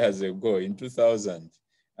 20 years ago in 2000.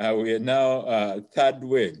 We are now third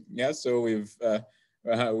way. Yeah, so we've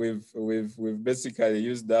basically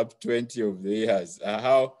used up 20 of the years.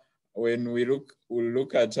 When we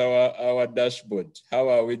look at our dashboard, how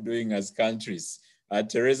are we doing as countries?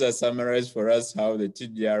 Teresa summarized for us how the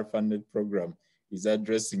TDR funded program is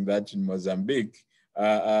addressing that in Mozambique.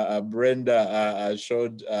 Brenda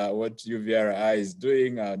showed what UVRI is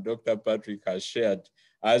doing. Dr. Patrick has shared.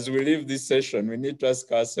 As we leave this session, we need to ask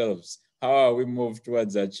ourselves, how are we moved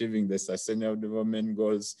towards achieving the Sustainable Development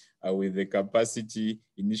Goals with the capacity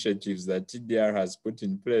initiatives that TDR has put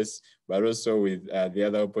in place, but also with the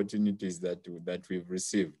other opportunities that we've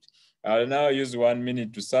received. I'll now use 1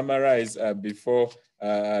 minute to summarize before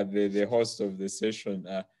the host of the session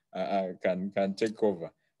can take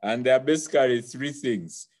over. And there are basically three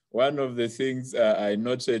things. One of the things I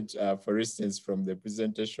noted, for instance, from the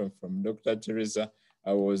presentation from Dr. Teresa,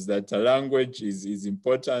 was that language is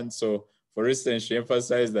important. So, for instance, she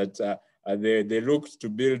emphasized that they looked to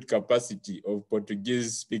build capacity of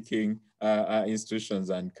Portuguese-speaking institutions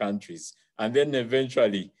and countries. And then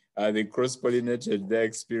eventually, they cross-pollinated their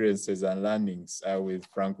experiences and learnings with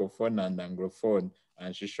Francophone and Anglophone,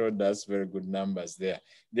 and she showed us very good numbers there.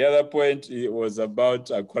 The other point was about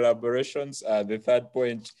collaborations. The third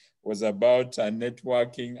point was about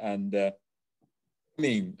networking and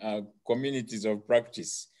communities of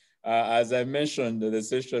practice. As I mentioned, the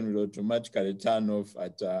session will automatically turn off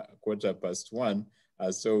at 1:15,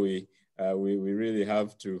 so we really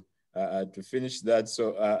have to finish that.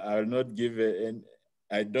 So I'll not give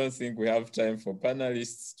I don't think we have time for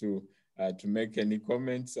panelists to make any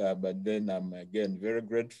comments, but then I'm again very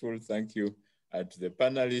grateful. Thank you to the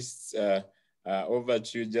panelists. Over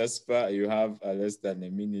to you, Jasper. You have less than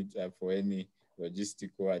a minute for any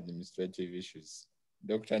logistical administrative issues.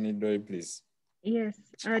 Dr. Nidoi, please. Yes,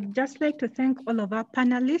 I'd just like to thank all of our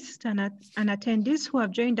panelists and attendees who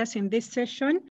have joined us in this session.